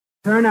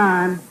turn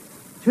on,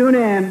 tune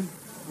in,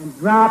 and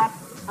drop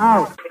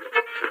out.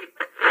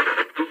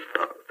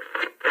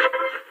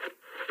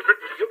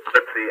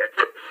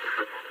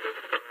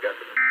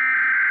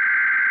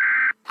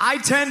 I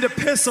tend to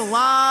piss a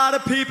lot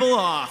of people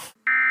off.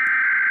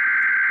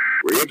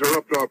 We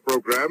interrupt our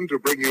program to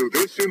bring you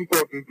this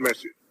important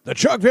message. The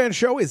Chuck Van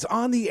Show is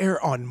on the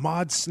air on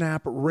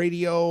ModSnap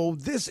Radio.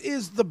 This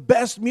is the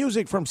best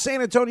music from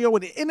San Antonio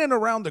and in and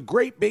around the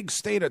great big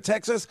state of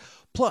Texas,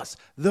 plus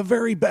the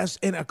very best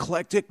and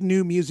eclectic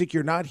new music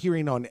you're not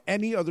hearing on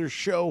any other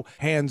show,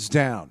 hands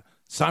down.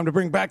 It's time to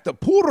bring back the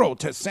Puro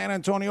to San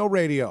Antonio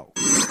Radio.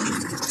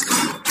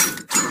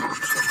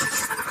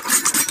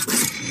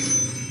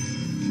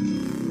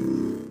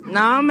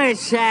 No me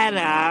shut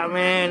up,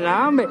 man.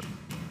 No me...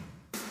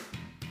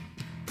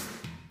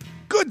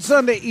 Good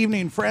Sunday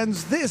evening,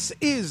 friends. This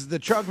is the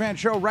Chuck Van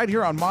Show right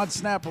here on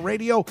ModSnap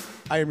Radio.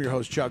 I am your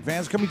host, Chuck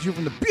Vance, coming to you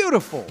from the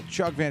beautiful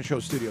Chuck Van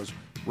Show studios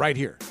right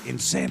here in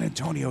San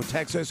Antonio,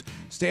 Texas.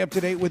 Stay up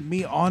to date with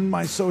me on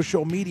my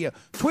social media.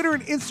 Twitter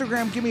and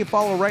Instagram, give me a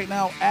follow right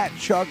now at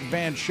Chuck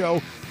Van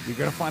Show. You're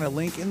going to find a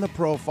link in the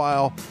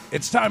profile.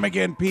 It's time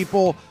again,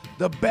 people.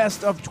 The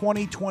best of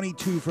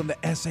 2022 from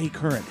the SA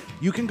Current.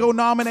 You can go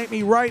nominate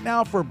me right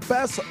now for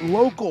Best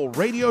Local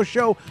Radio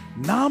Show.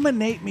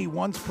 Nominate me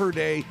once per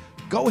day.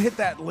 Go hit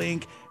that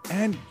link.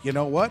 And you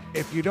know what?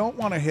 If you don't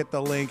want to hit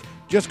the link,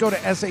 just go to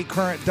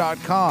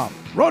sacurrent.com.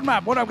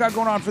 Roadmap, what I've got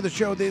going on for the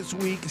show this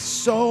week.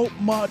 So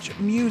much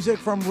music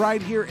from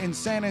right here in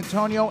San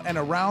Antonio and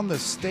around the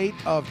state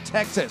of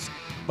Texas.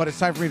 But it's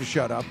time for me to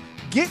shut up.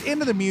 Get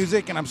into the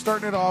music, and I'm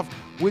starting it off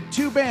with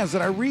two bands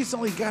that I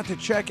recently got to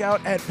check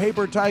out at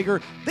Paper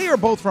Tiger. They are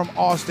both from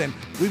Austin.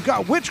 We've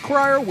got Witch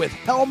Crier with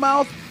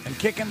Hellmouth, and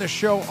kicking the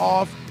show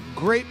off,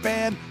 great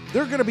band.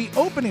 They're going to be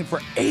opening for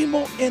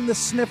Amyl and the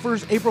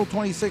Sniffers April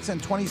 26th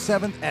and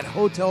 27th at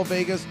Hotel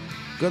Vegas.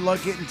 Good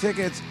luck getting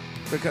tickets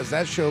because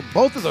that show,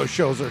 both of those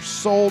shows are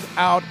sold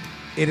out.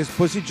 It is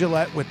Pussy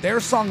Gillette with their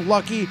song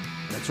Lucky.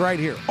 That's right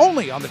here,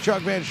 only on the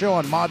Chuck Van Show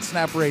on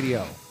ModSnap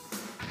Radio.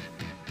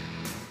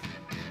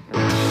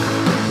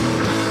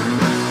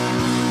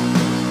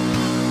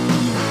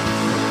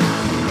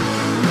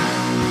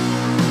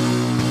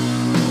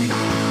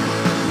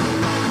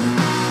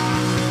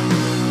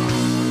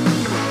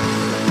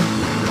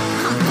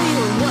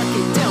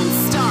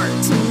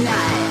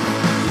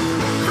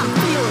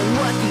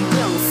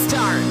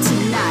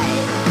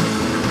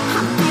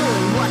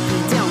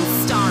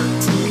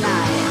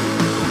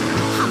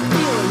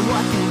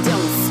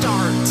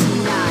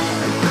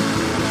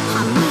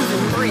 I'm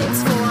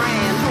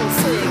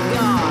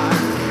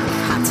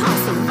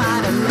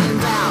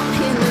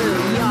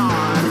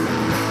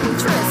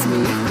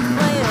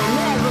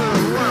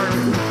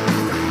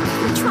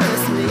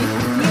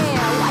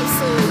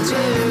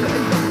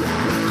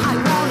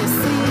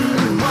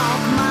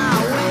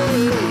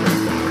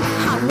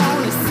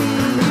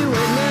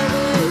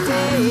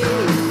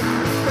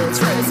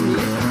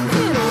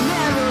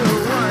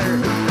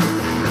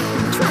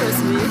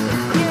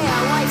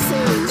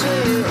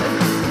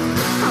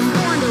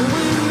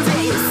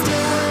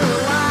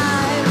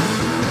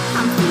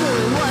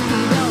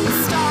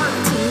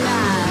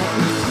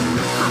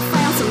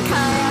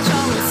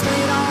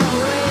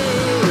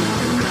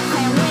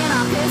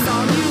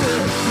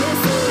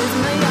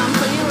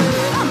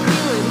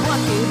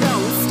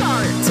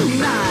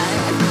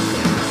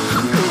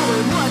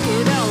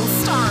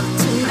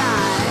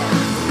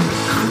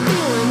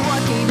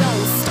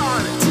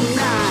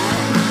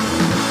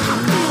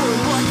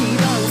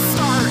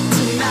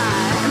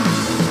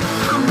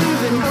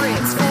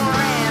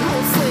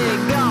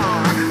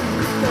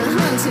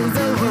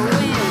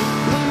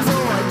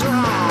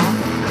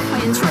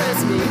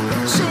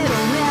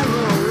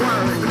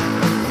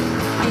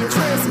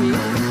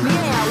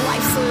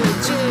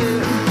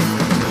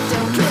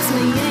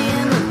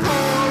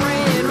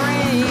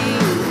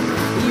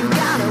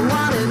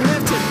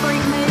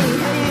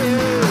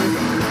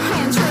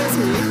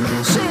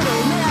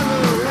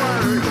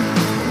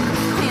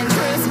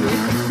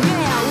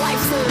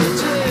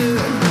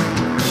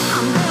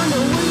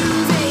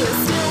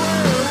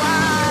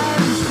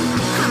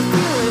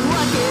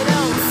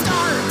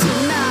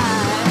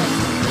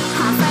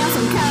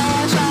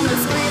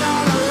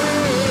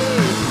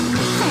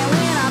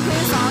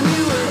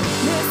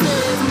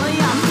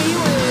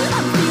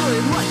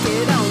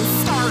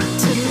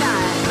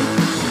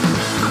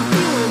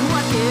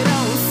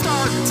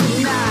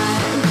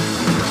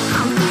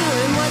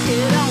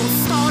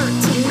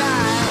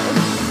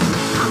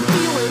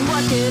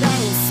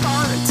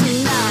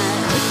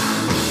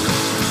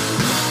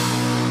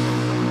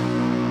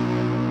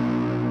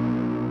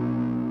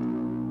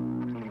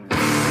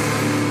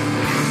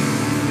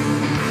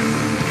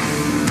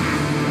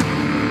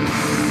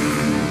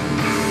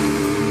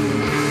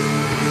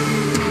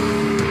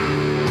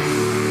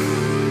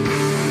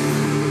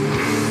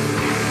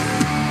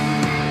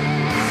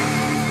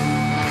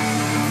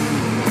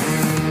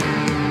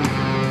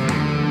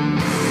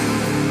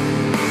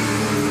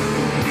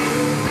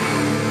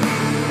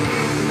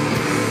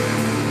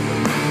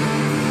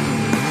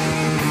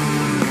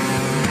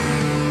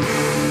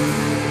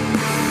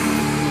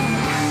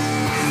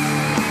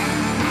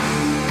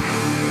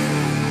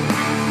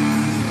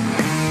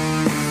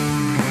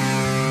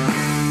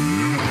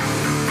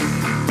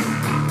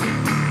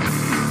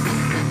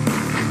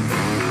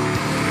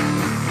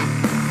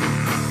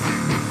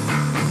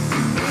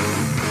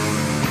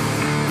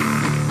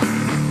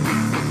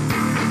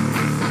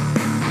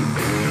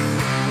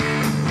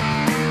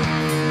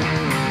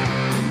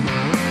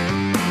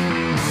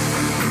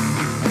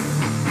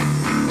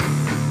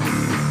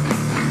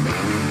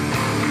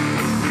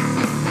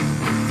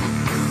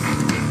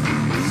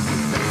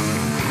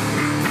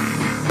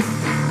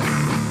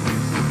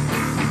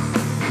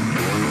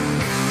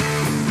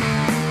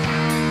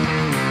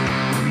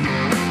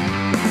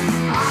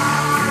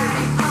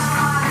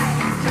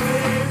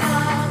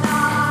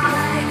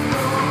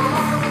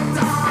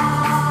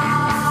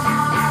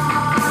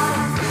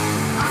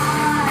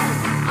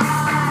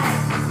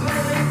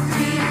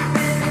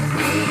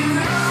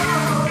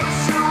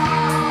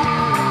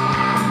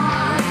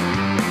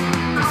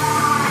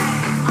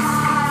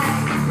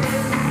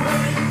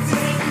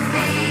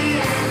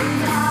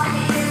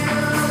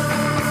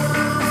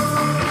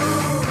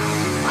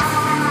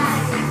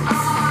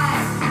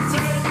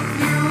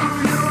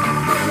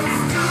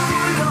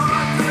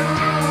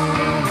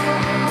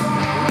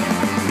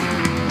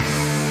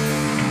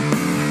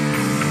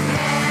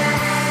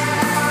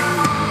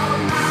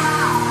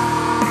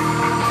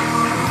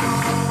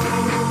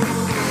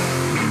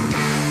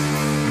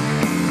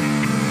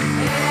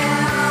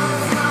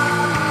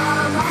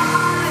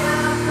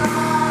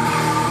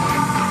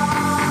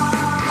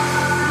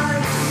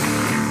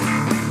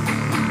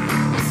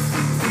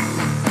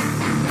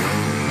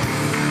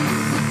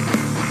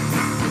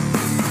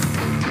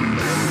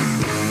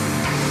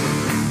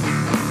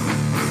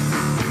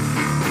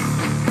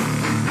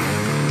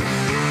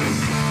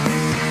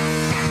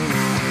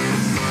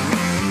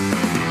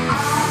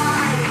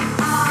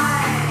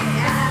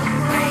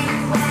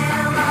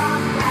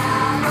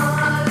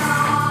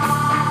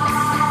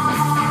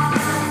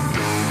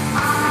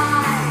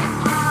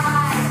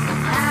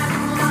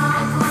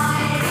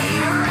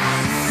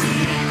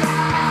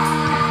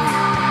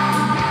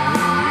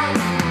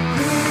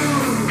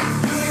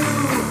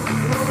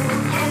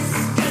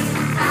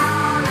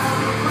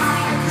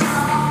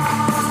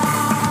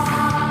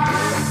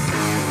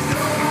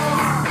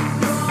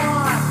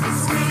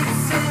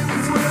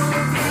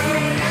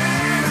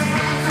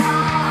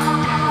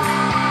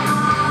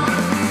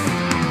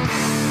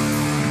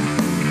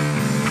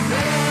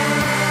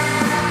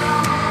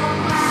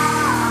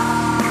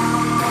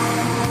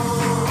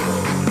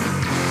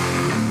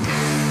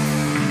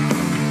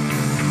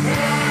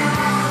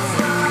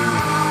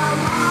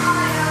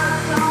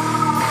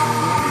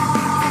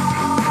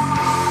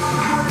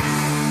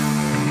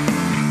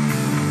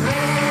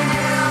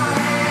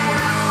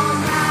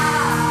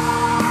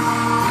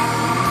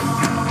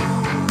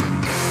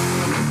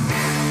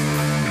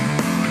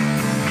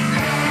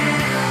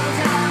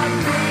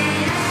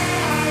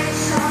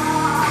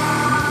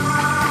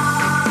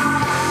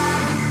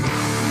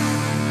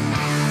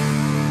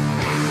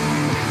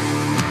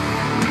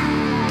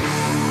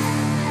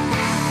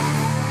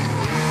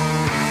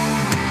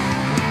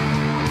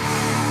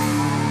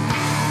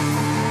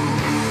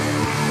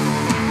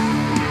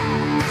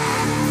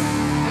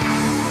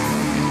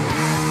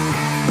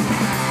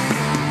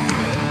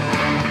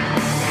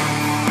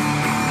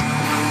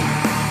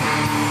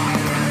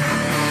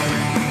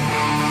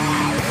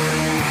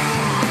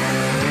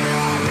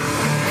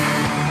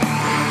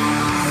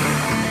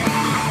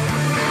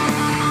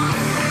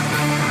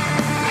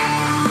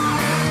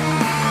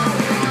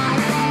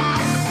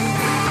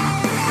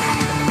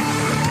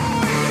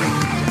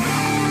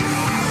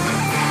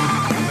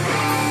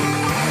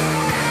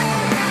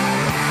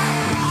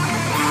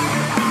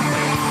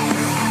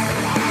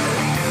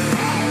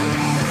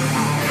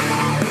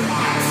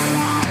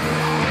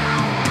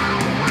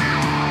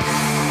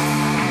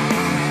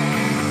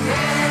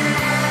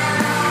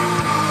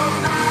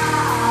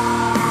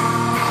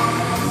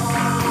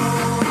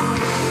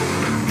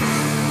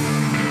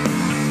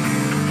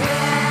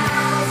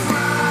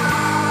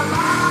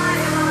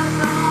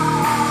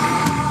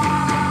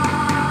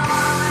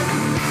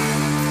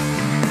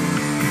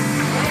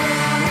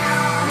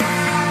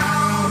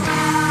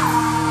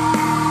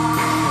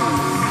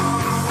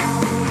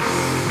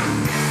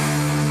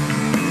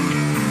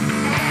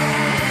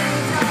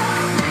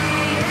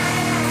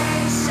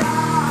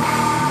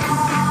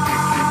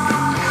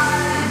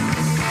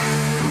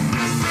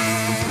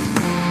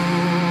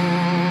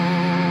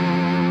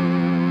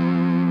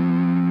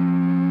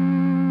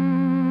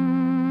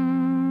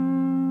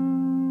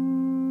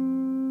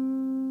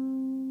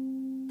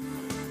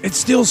It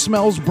still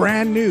smells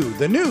brand new.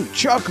 The new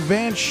Chuck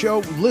Vance Show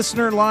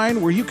listener line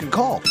where you can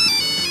call,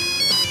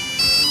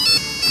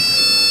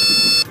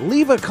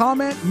 leave a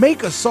comment,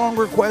 make a song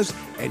request,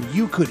 and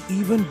you could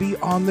even be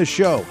on the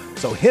show.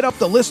 So hit up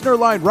the listener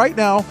line right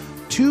now,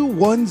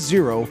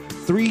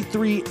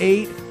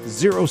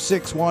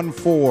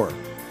 210-338-0614.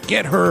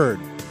 Get heard.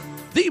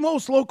 The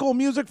most local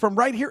music from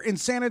right here in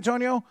San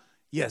Antonio.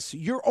 Yes,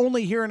 you're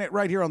only hearing it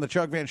right here on the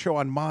Chuck Vance Show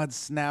on Mod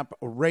Snap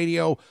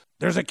Radio.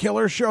 There's a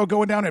killer show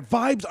going down at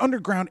Vibes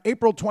Underground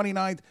April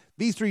 29th.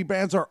 These three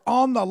bands are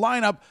on the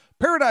lineup.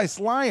 Paradise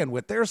Lion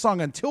with their song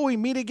Until We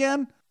Meet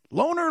Again.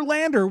 Loner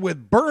Lander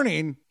with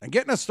Burning. And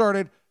getting us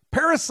started,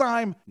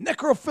 Parasime,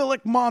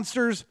 Necrophilic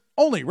Monsters.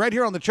 Only right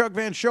here on the Chuck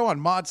Vance Show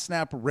on Mod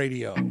Snap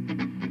Radio.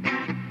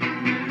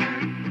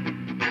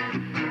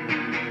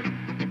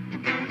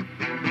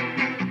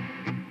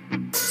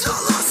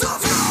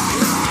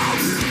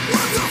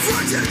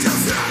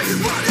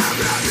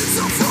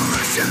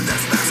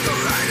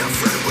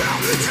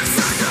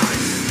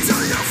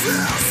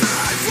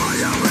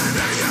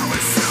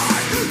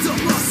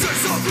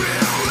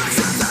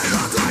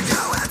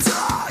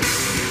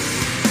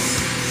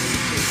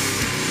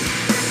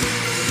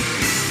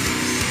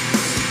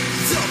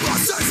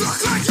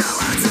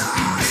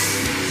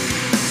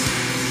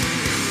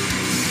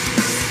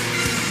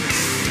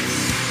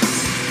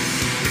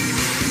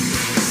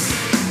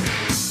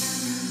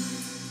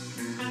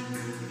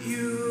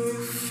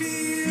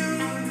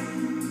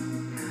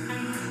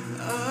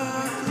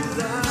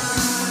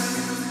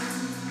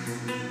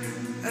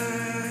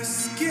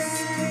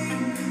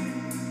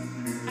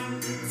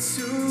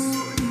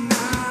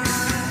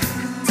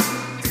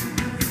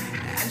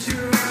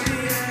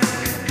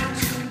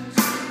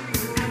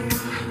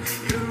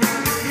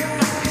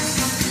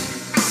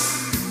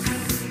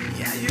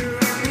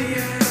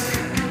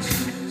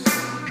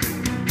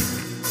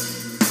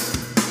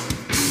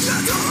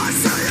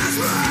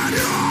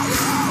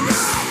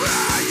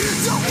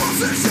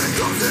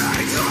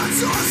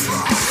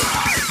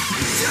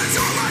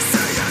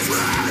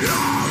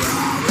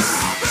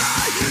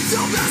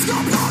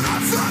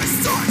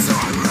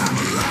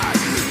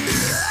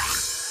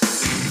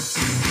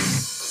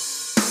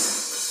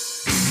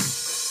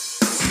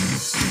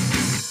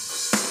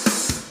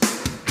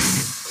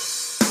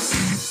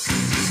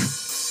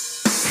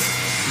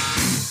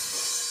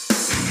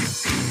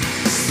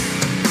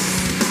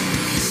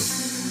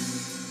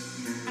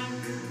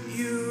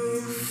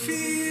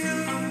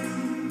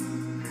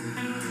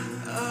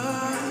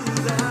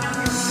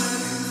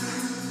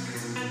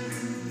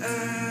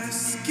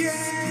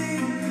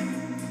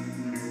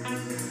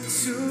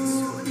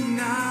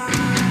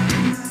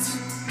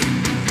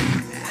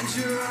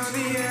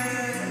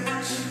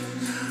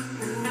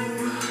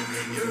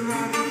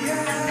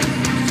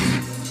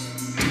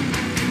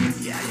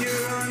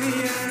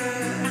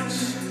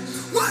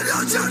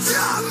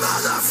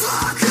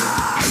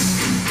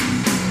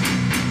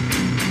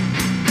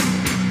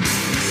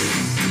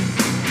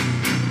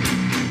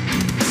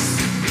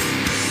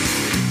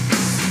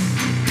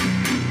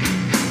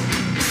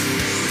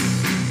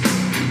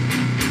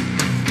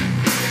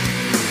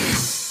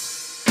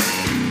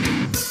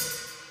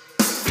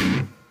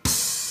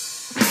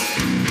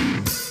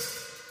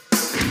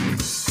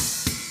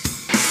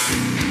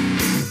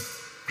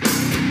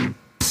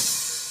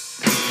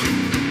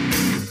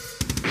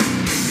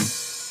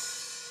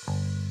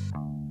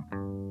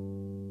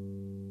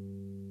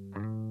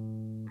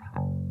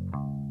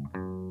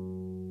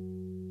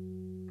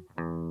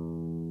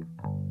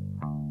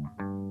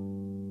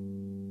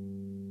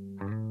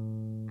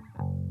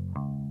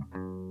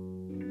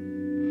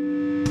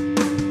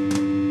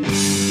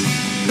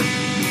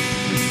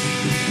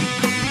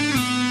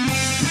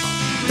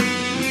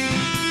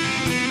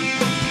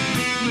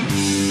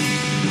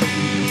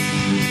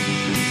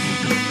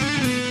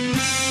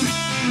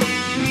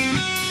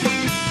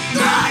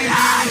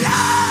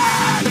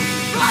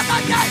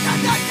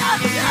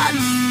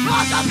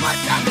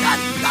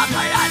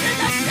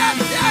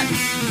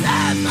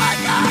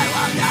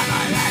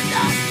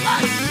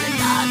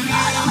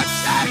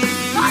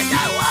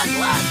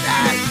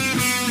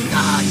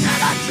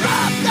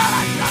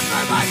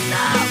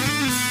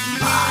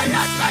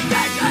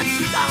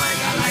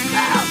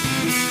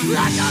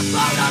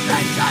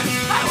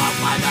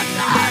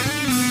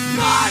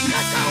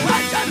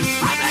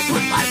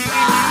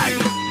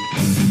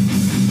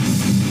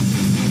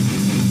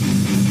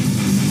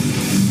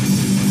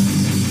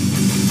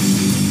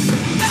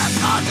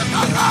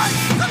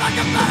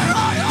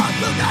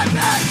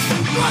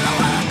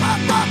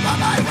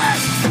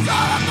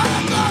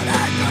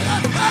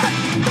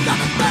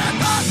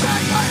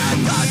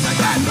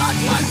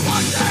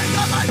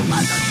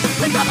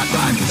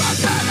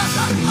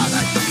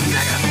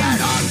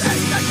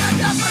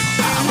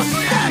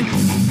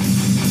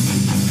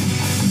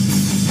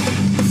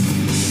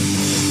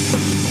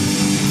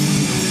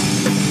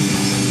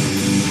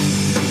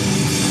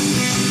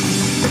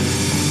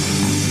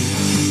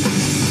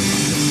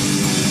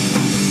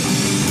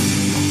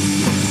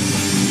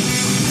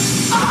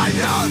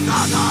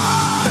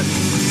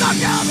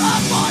 Together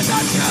for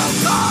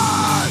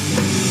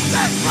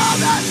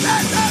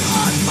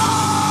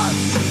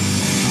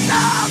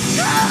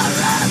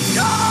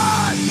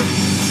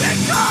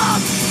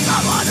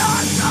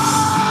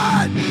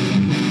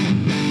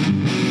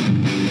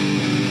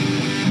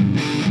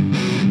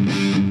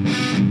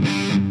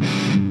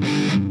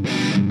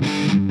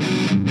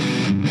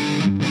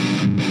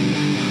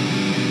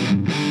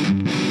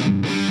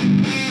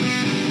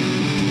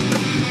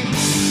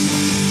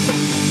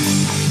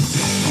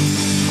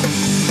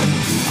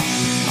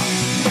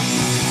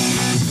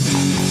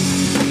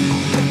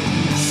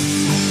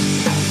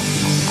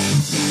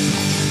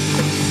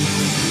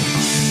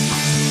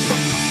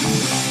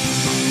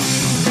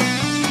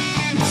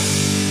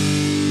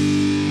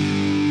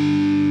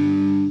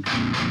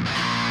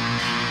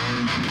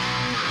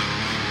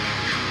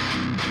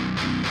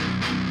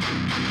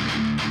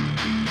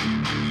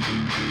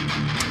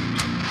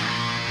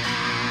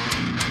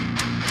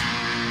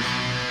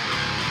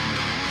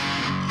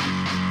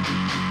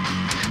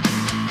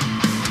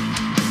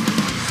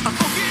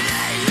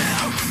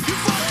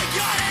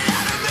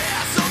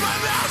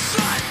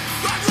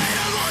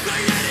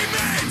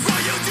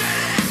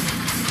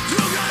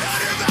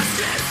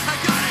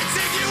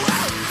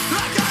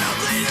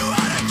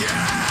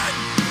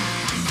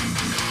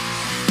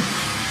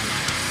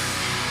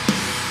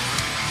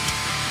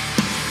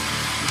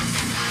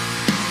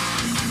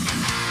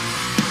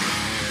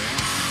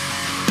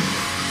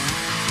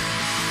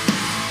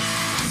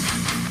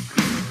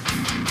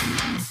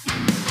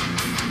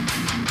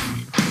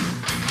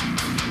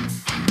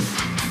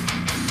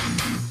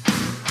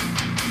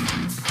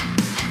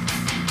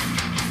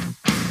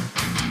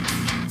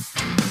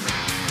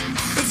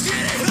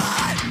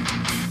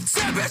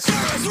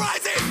temperature is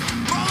rising.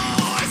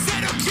 Oh, I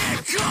said you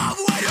can't come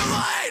when you're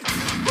late,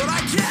 but I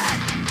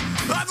can't.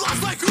 I've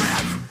lost my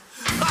grip.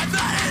 I've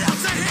had it out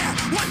to here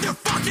with your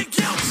fucking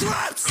guilt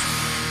trips.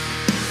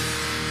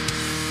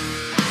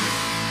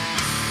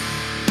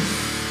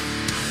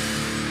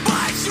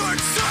 Bite your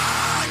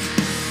tongue.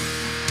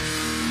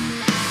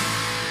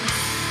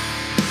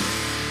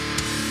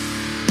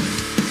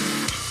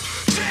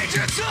 Change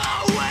your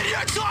tone when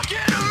you're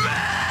talking to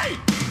me.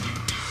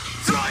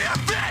 Throw your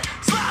feet,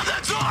 slam the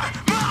door.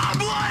 My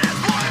blood is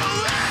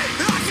boiling.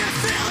 I can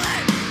feel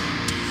it.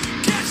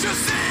 Can't you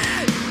see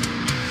it?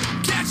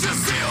 Can't you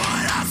see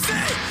what I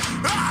see?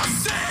 I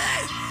see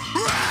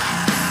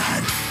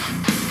red.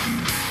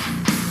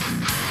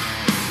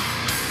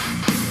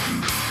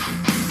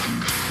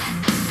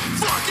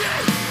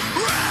 Fucking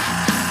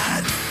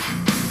red.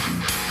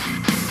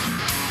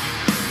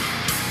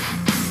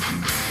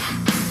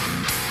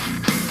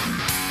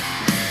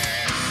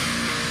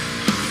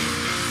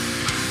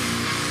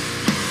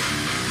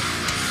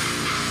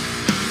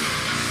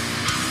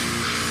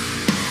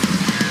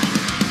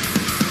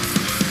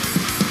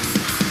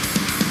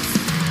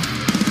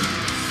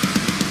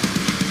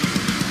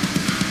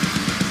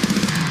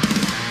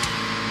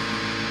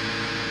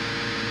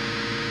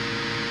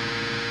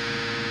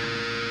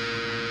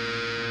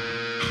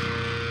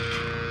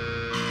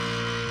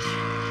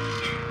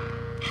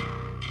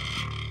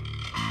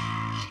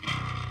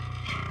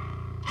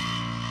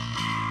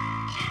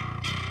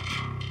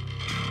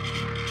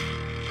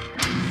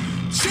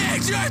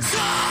 Change your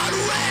tone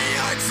when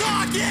you're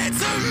talking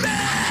to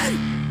me.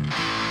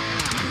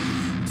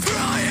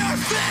 Throw your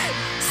feet,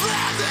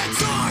 slam the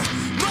door.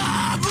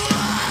 My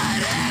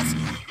blood is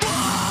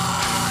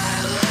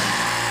boiling.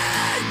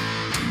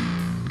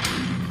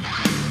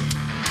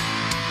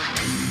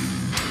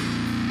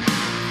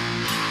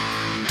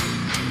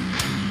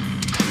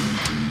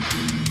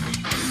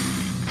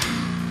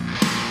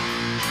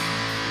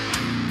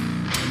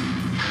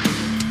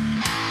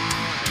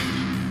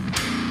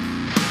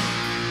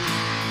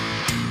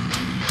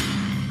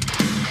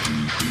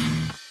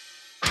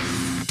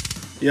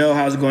 Yo,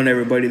 how's it going,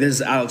 everybody? This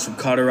is Alex from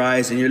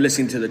Cauterize, and you're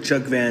listening to The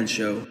Chuck Van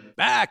Show.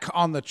 Back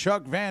on the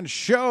Chuck Van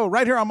Show,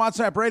 right here on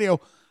ModSnap Radio.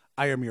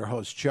 I am your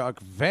host, Chuck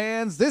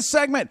Vans. This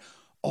segment,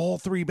 all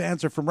three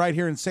bands are from right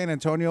here in San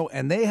Antonio,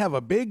 and they have a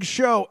big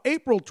show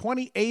April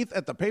 28th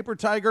at the Paper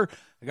Tiger.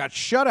 I got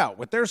Shut Out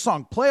with their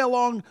song Play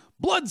Along,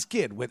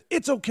 Bloodskid with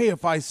It's Okay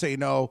If I Say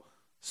No,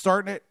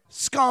 starting it,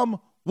 Scum,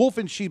 Wolf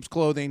in Sheep's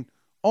Clothing,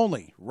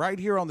 only right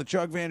here on the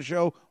Chuck Van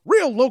Show,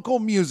 real local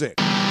music.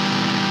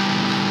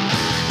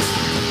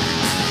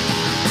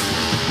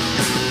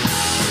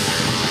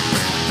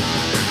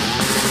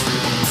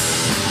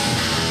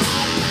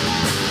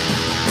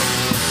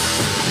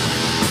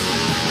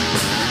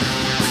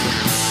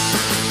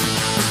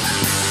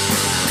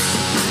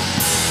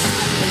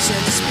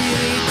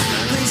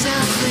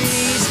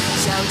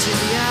 Shout to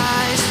the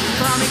eyes,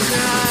 call me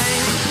cry.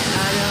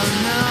 I don't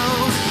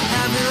know,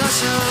 have you lost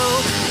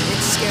hope?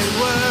 It's a scary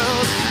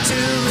world to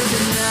live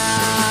in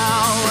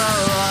now.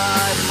 Oh,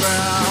 I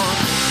frown,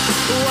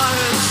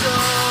 water and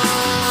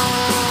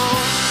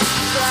soul,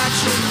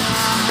 fraction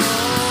my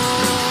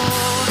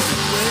home.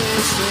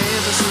 Please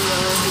leave us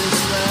alone,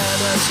 just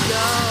let us go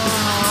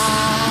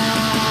home.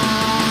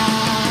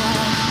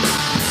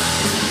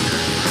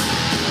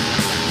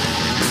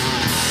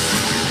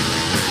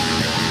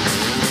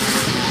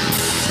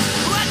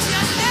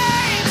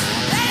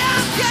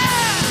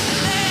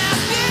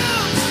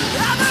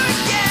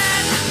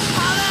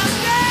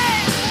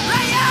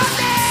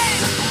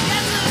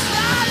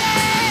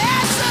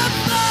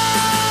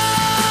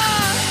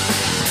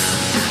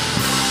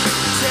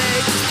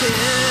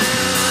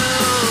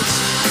 Pills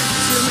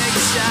to make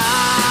it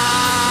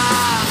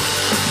stop.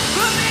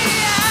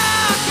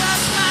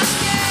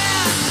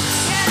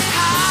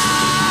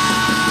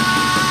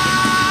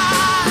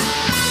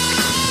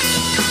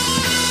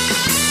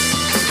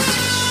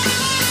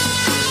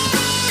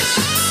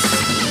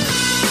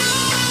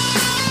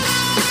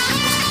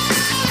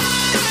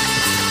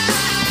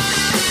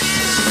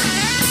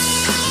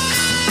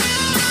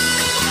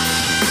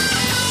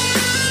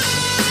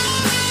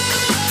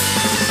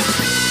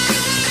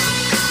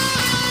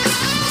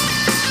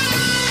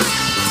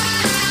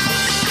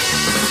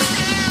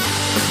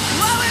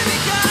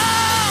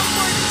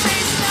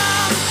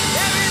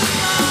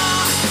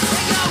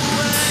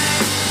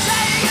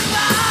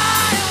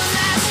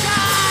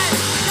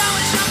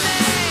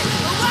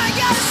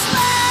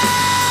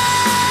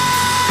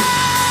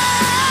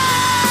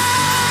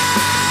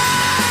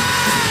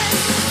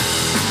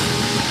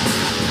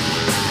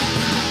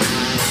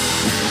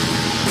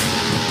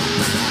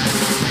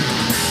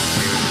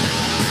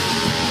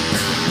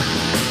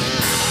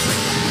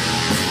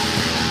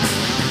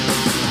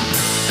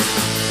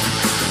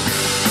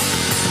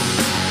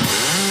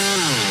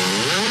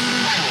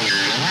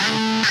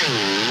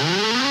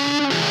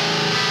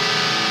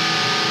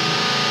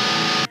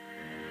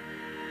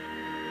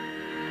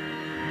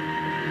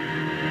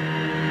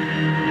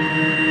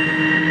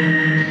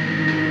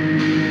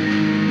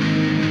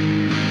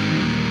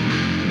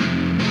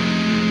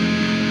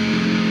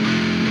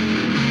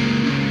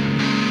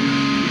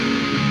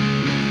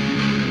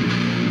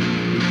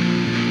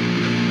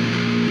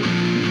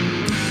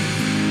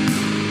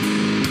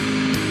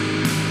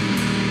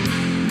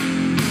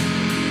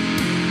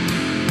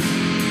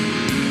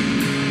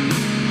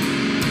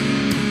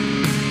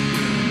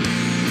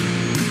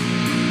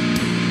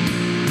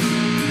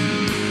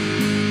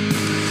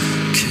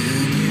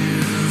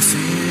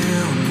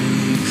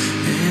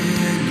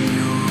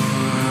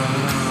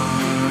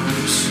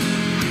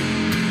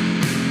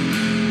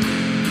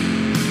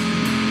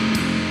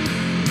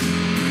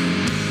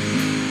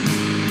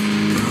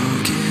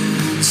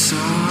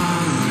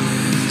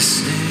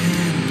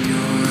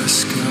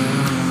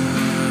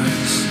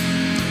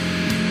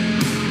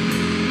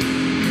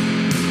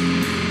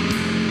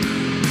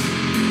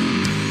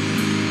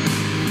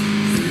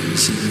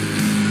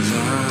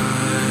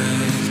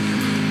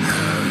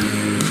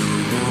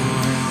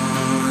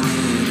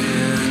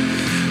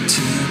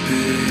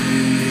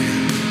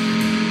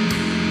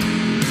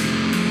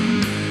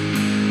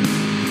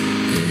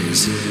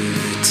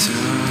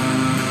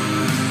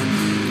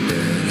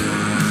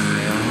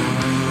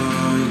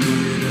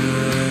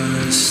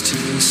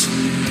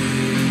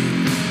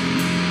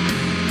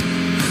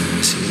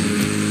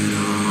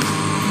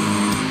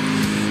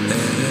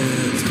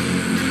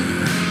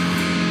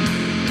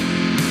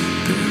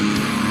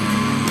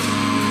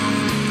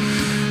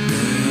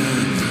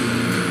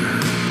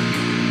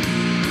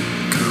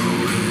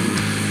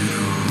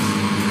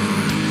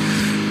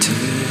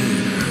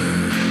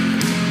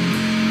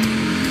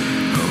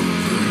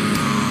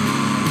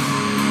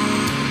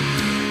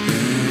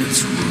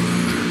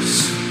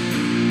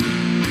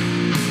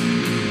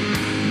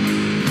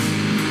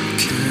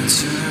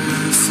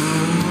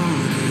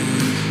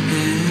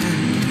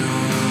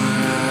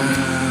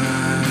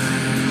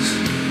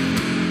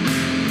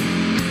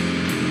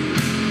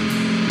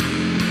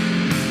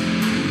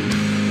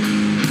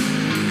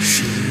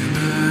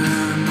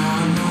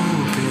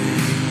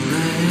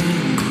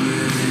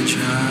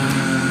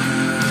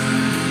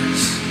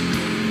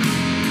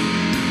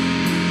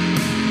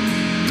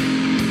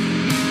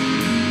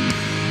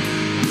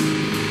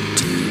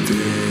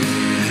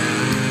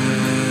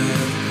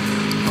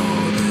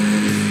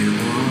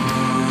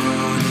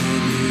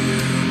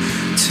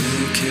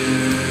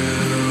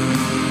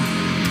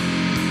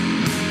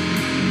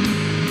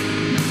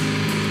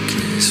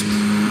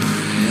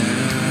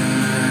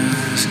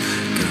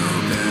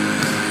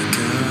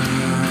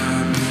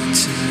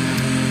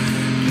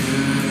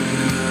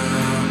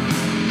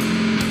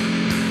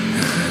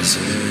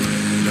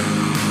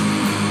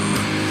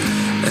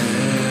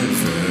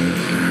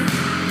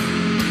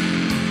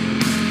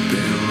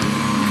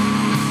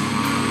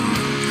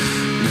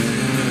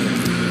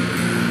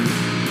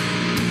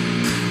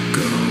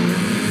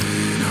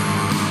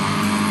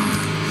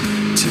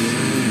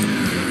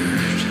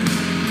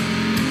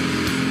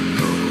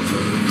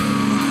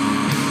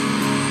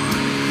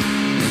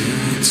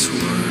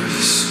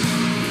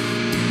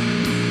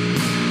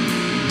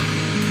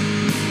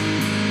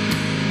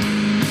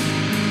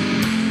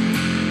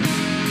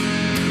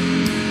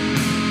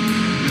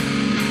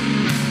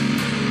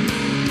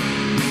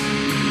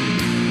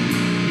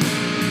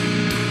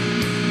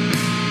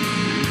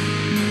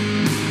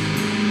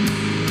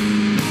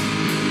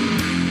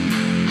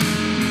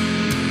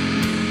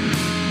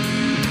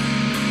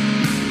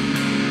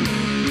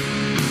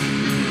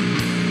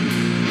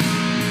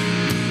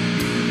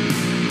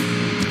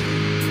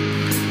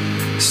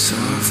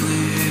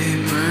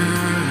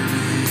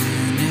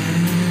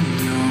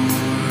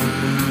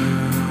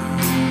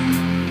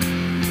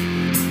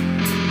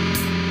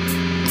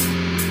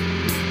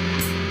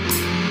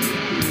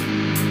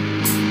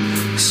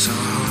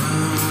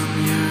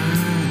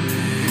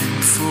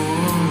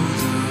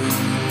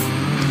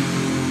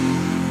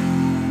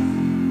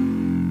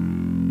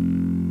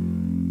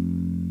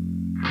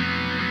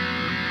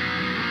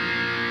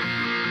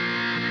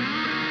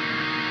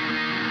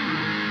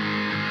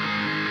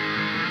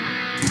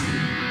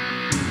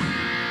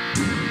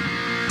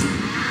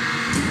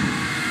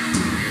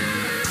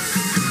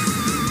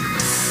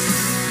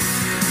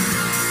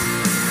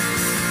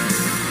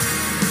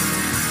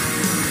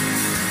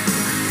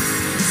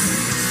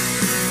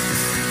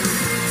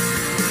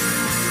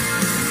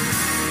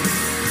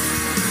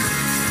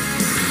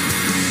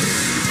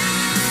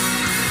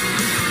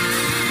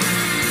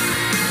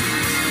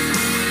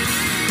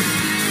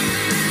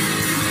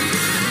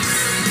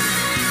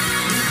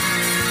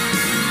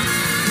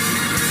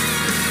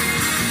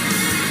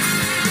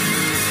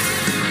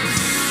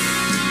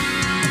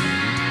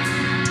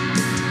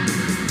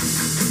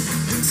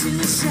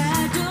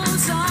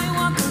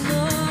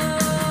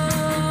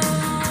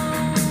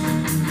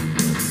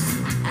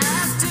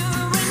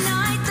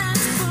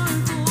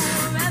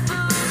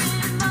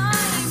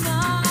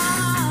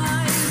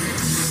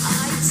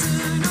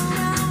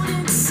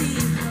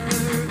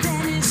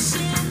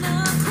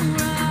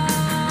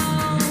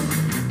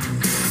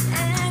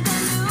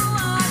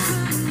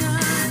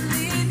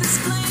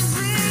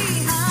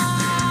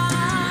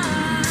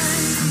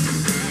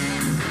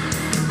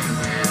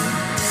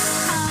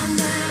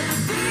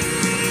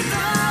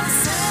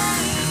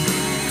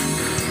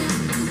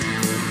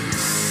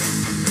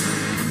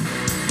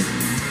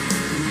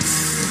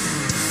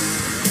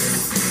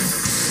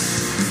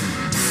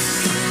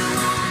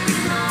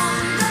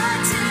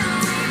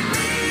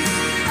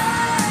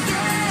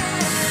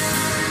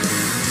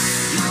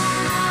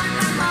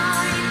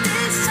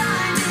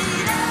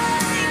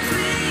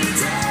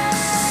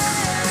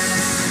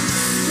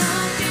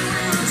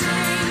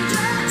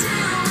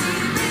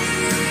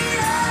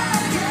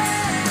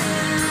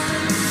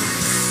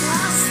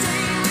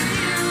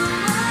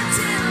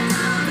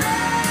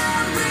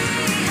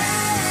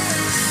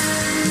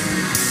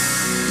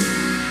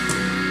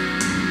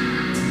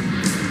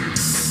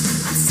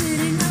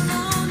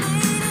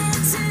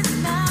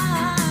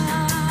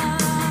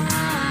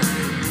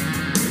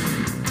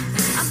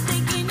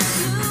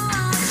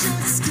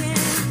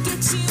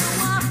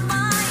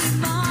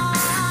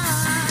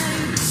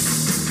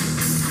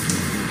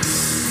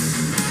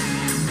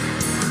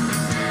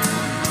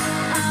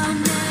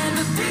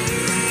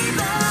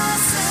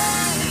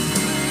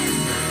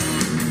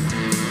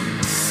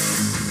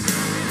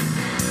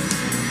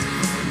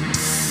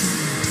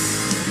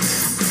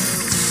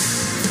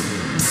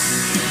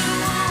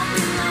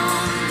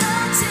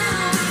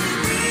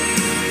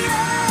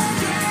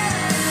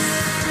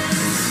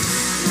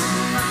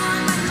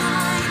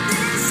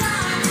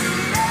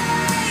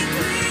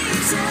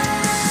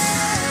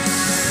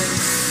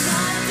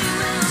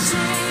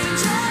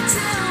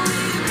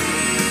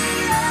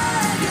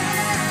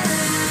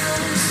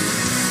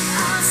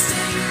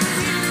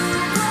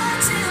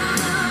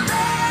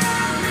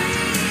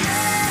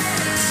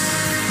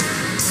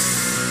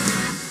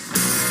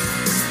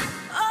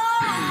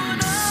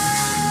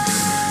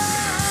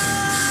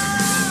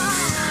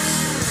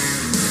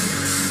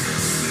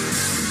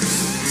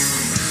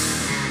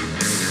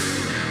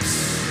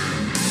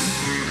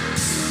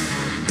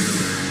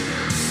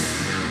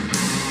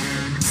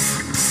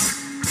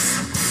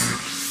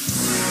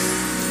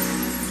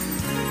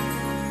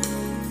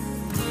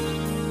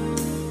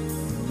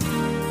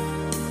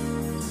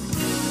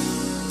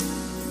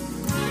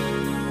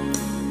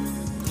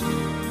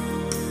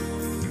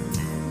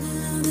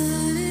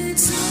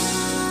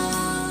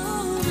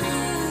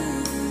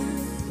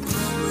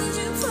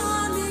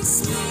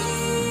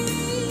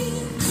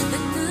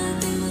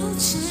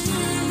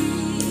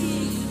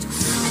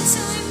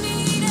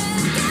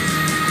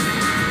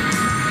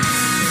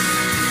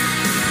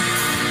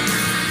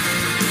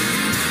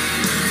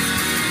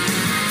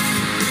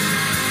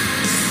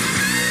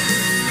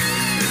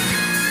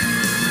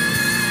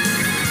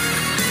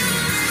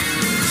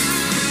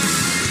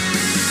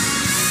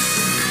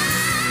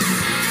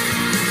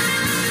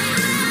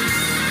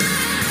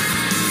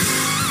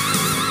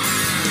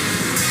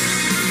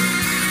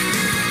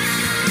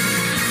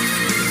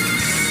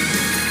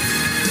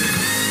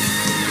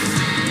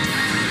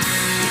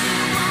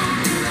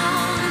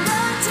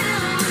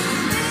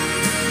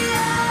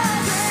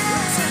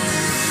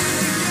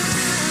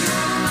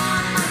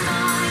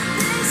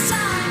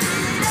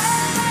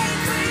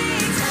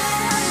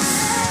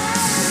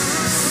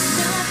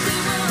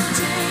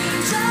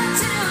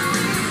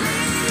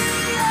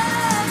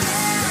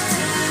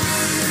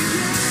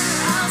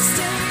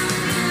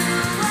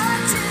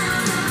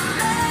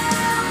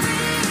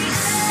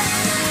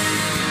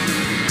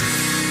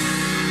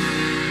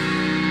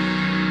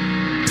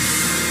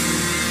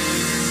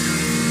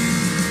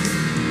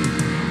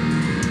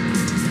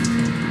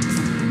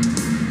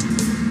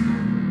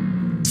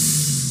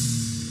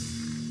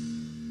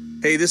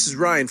 Hey, this is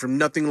Ryan from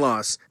Nothing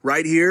Lost,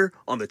 right here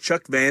on The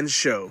Chuck Vans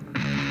Show.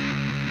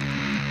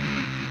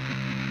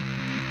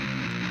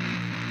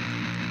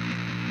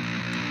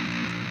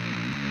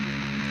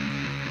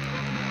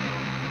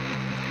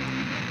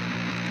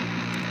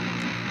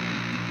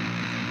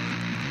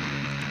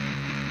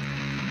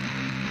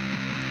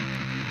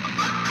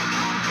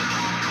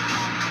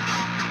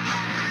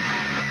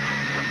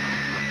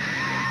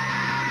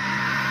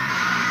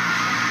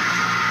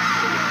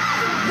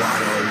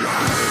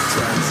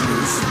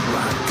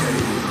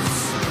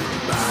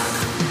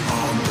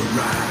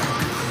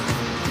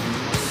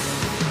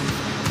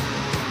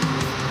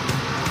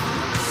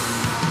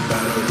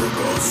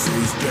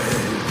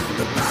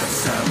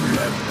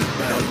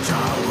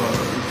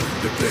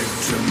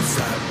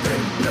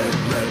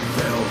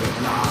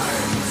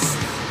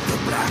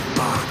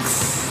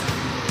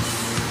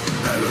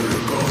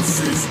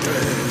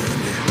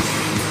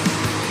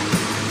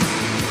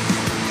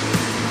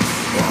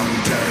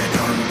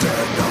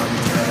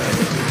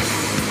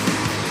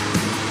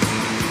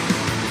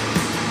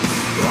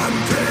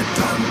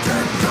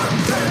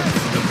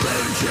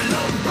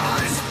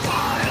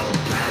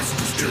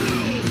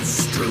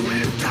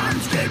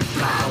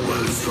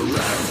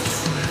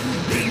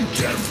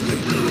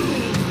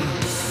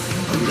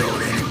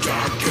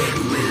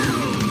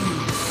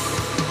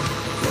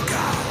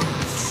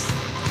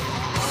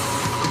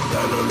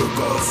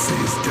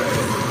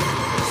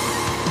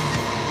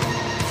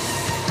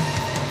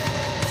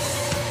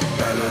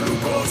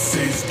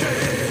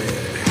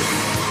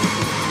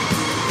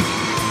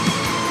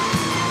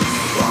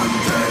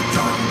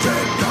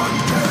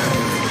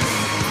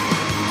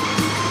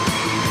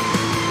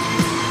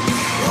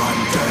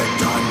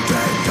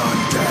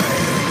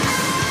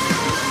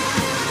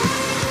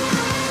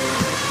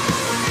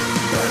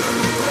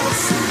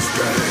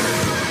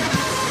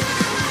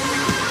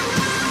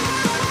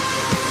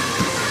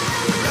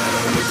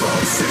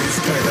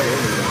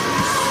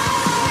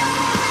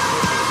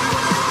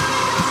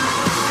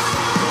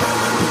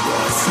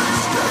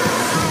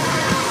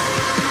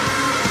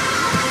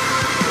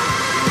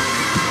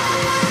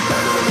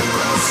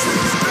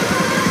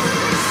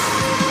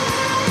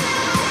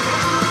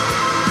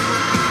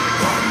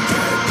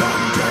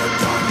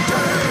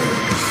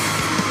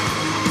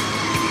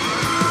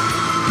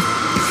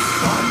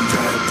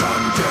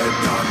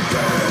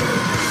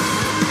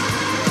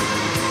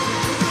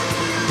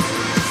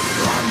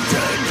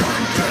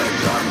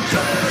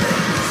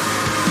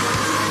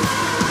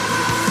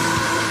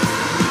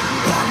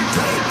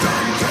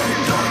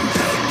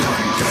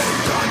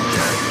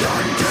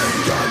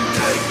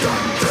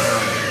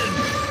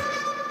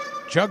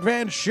 Chuck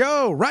Vans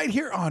Show, right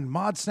here on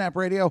ModSnap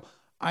Radio.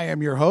 I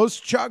am your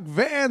host, Chuck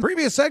Vans.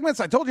 Previous segments,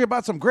 I told you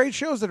about some great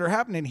shows that are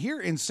happening here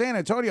in San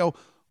Antonio.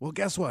 Well,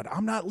 guess what?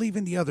 I'm not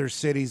leaving the other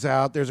cities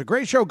out. There's a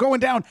great show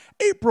going down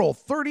April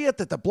 30th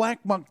at the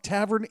Black Monk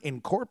Tavern in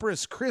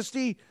Corpus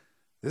Christi.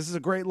 This is a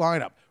great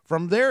lineup.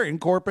 From there in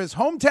Corpus,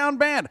 hometown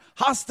band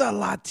Hasta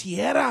La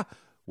Tierra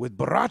with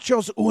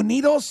Borrachos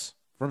Unidos.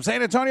 From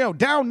San Antonio,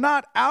 Down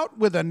Not Out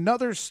with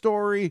Another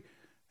Story.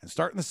 And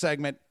starting the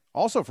segment,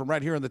 also from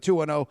right here in the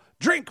 210,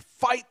 Drink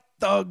Fight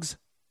Thugs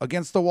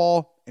Against the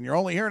Wall. And you're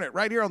only hearing it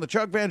right here on the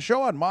Chuck Vans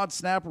Show on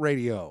ModSnap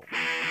Radio.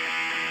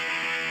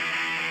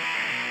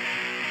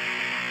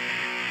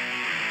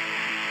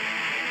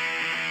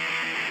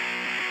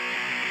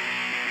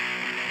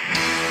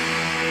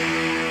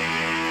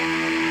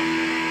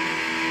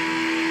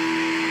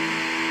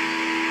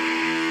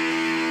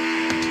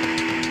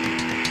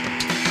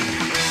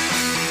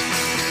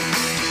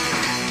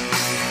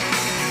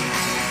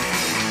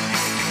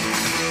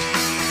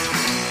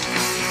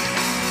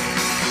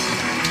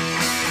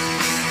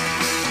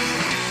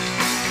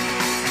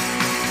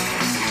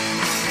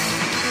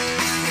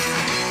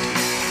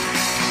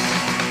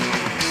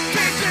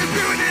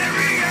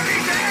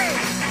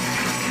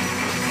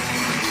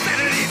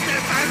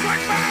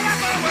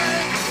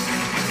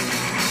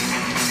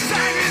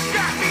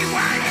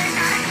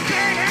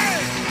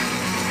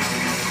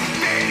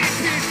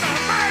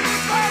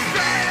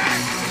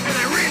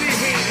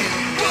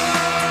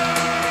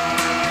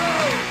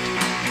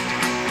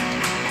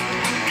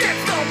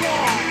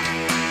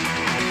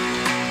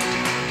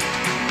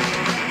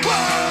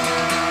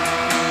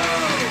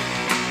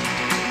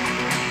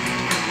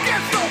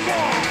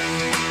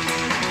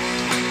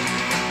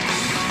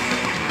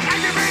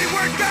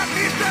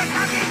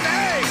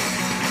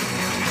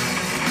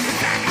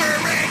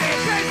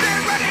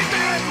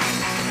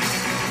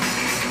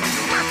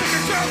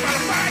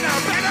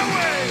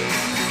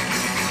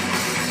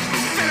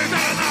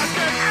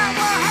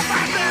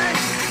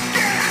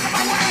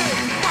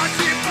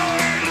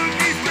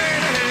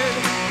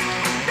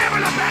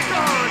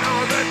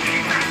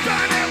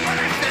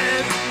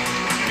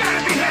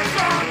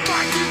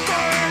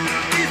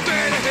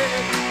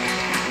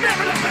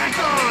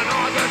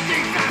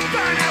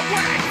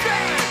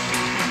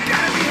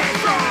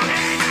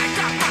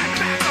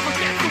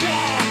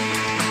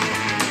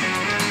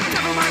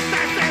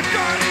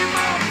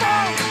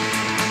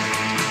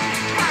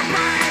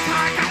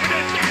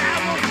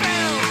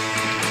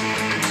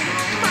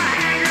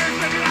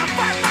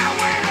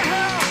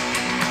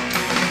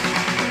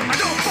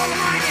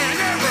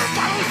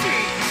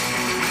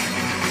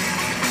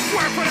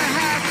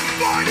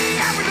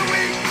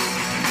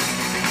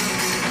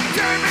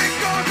 fireman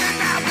goes and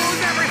that will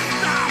never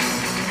stop.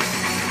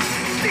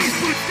 These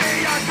boots stay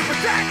on to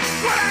protect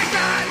what I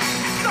got.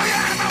 So get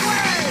out of my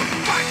way.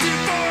 Fighting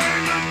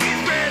forward, looking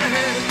straight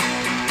ahead.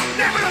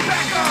 Never look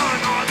back on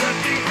all the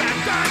things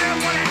I've done and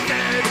what I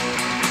said.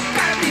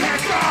 Gotta be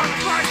headstrong,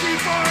 marching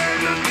forward,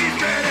 looking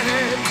straight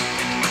ahead.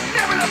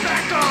 Never look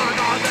back on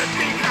all the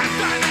things I've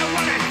done and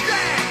what I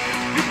said.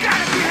 You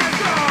gotta be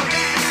headstrong,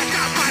 and I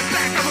got my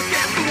back up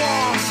against the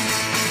wall.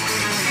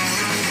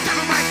 Some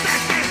of my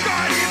back is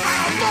scarred if I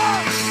don't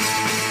fall.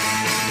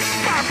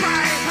 My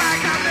pride,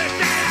 like I'm the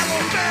dead, I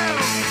won't fail.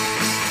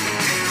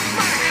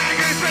 My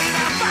hanger's ready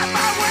to fight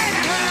my way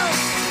to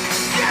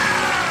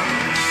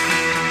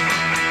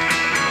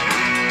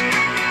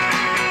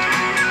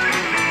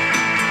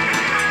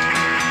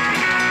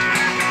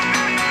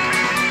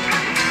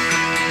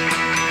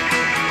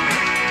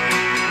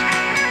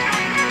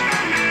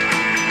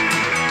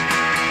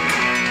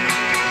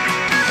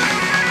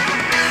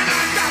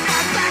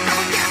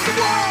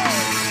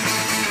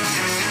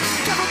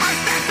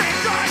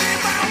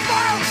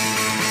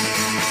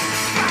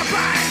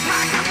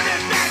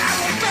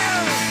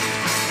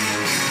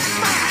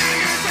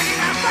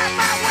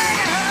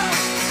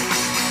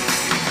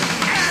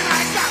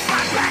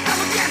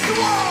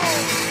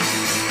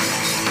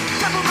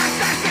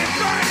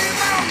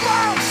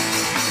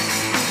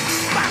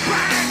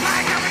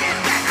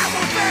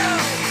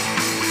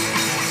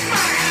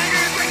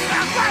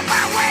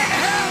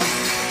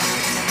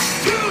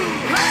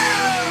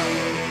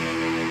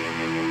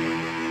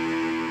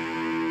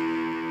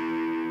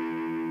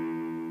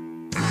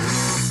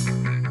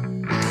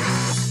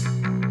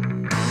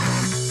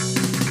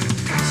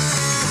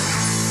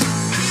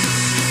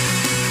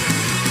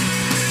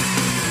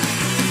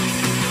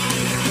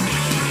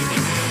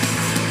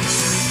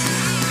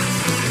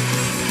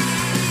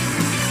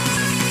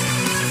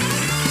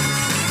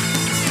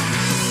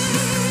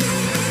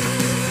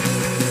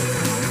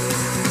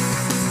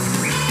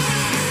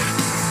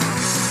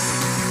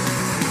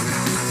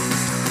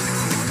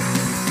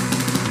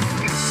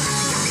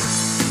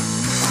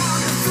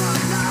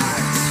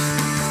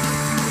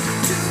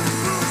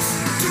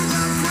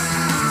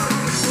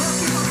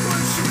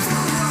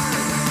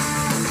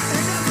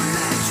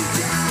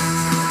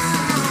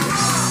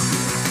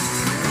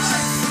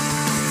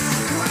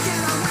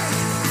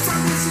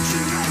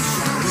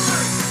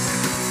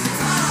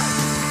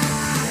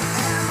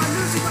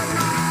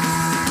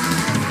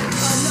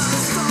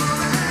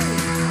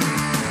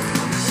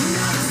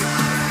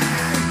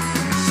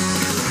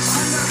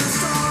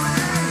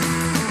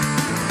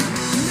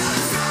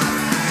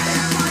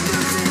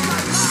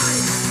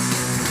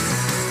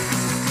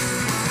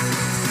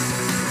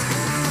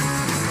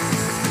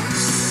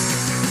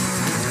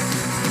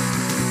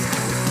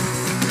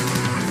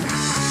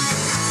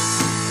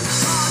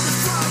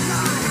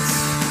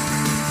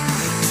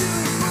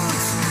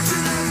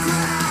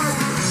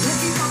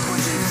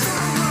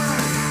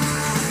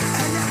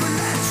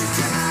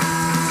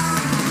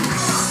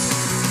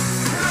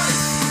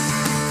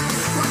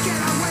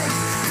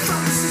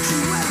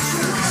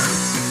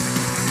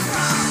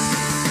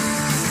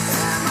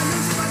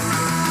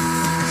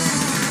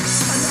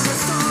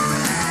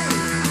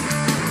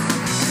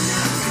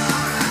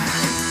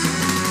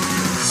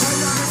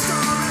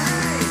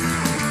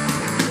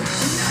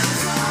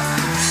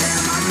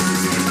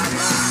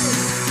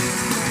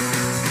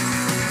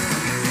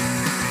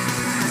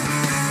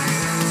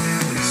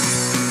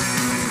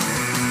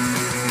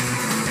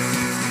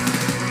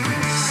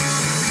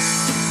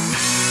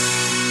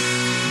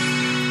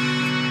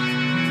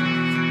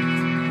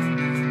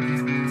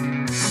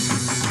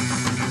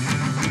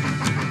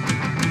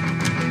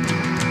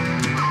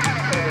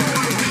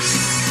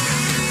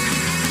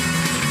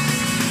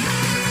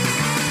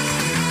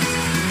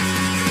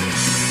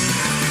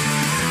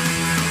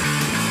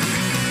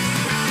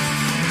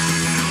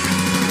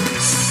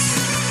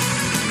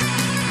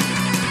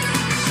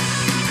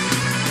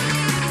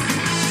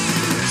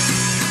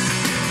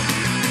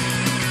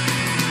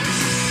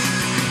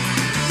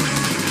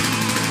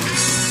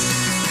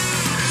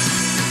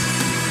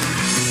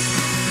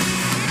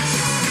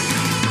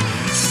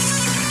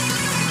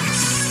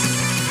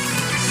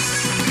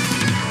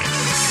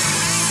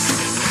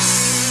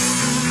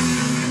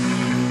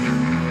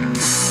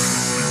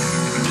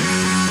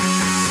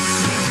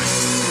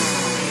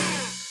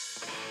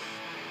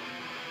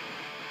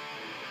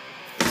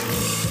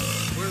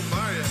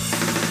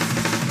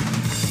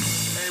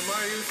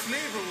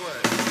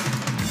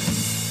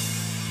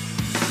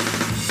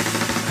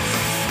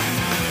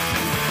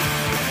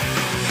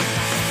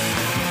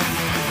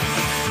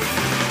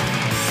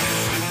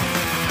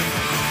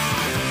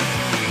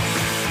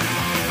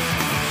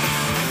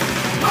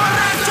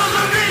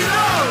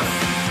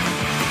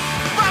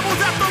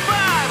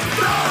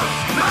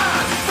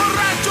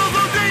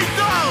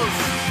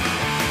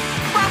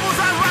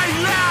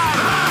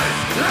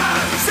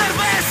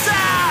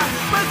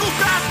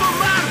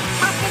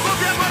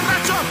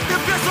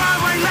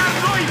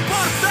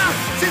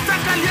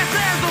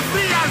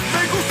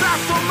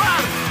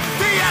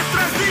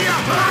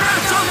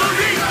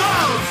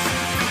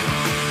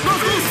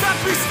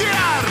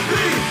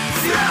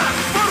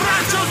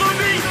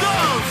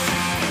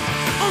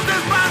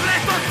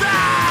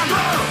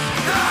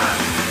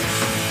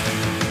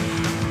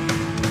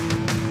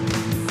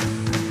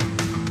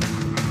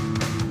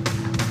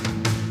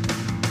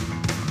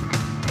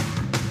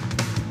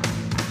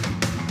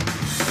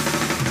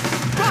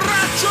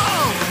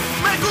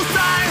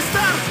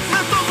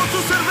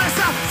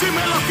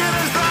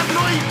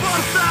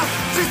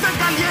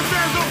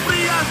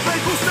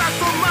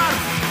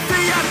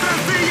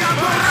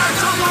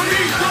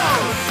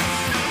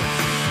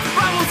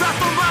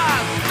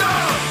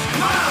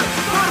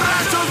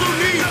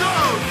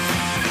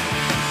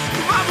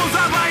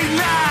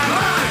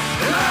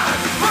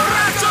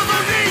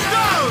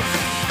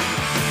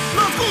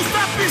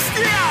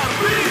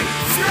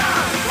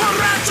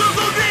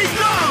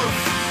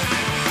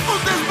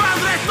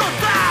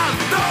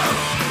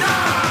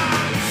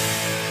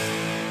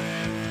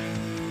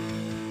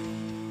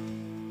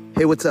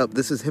Hey, what's up?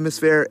 This is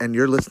Hemisphere, and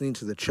you're listening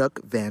to The Chuck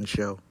Van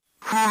Show.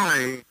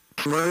 Hi,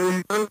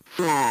 play a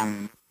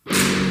song.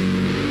 Ready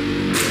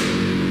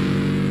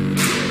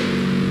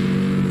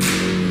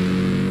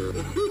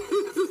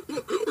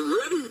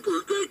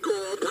for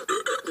takeoff.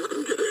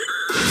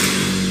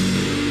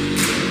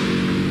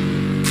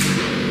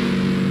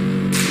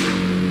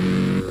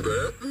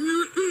 Fasten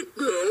your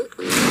seatbelt.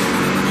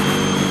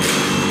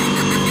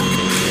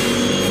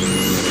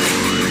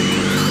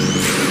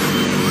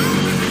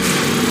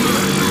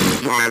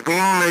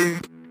 Bye-bye.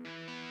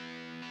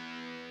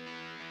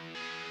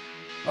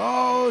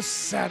 Oh,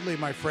 sadly,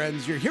 my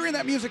friends, you're hearing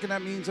that music, and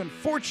that means,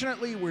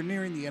 unfortunately, we're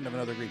nearing the end of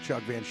another great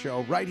Chuck Van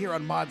Show right here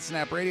on Mod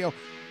Snap Radio.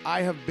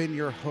 I have been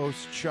your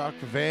host, Chuck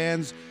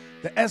Vans.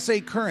 The SA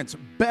Currents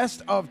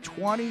Best of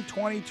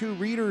 2022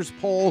 Readers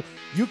Poll.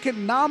 You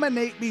can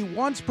nominate me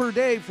once per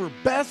day for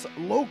Best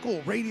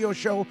Local Radio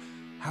Show.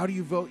 How do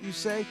you vote, you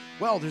say?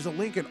 Well, there's a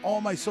link in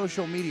all my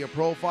social media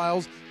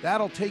profiles.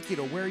 That'll take you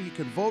to where you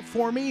can vote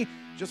for me.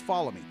 Just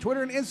follow me.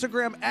 Twitter and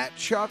Instagram at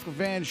Chuck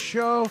Van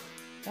Show.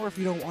 Or if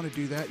you don't want to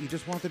do that, you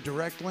just want the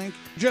direct link,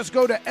 just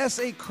go to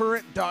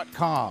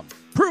sacurrent.com.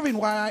 Proving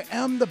why I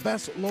am the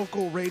best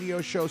local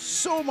radio show.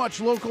 So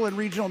much local and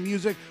regional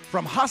music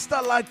from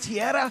Hasta La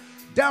Tierra,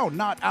 Down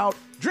Not Out,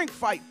 Drink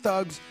Fight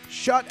Thugs,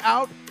 Shut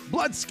Out,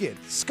 Bloodskid,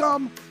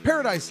 Scum,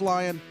 Paradise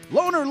Lion,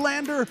 Loner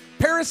Lander,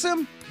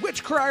 Parasim,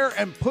 Witch Crier,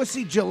 and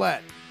Pussy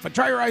Gillette. But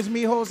try your eyes,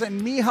 mijos and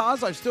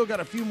mijas. I've still got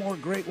a few more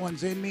great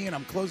ones in me, and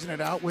I'm closing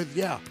it out with,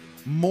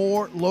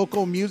 more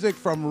local music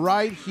from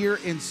right here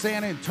in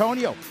San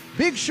Antonio.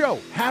 Big show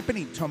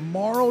happening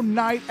tomorrow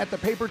night at the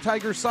Paper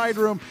Tiger Side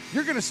Room.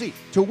 You're going to see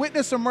To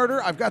Witness a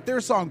Murder. I've got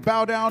their song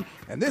Bow Down,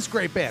 and this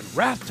great band,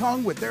 Wrath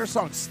Tongue, with their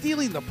song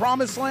Stealing the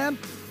Promised Land.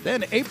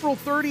 Then April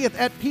 30th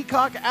at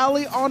Peacock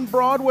Alley on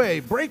Broadway.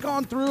 Break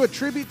On Through, a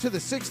tribute to the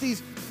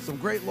 60s. Some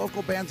great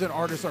local bands and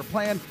artists are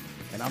playing.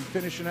 And I'm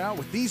finishing out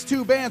with these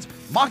two bands,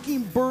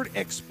 Mockingbird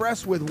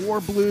Express with War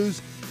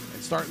Blues.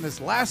 And starting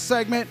this last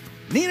segment,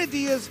 Nina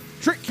Diaz,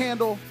 Trick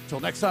Candle.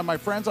 Till next time, my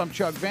friends, I'm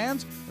Chuck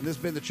Vans, and this has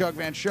been The Chuck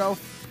Van Show,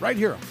 right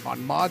here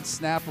on Mod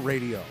Snap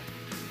Radio.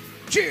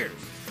 Cheers!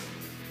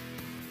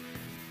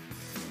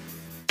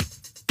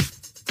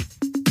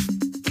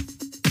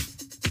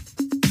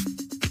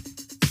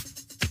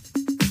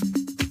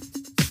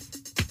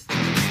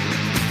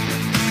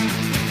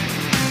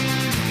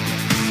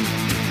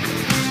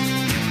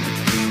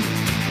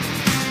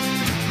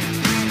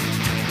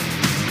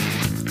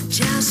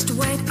 Just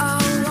wait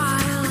a while.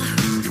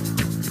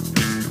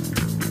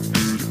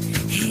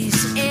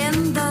 He's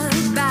in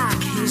the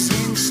back, he's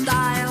in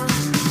style.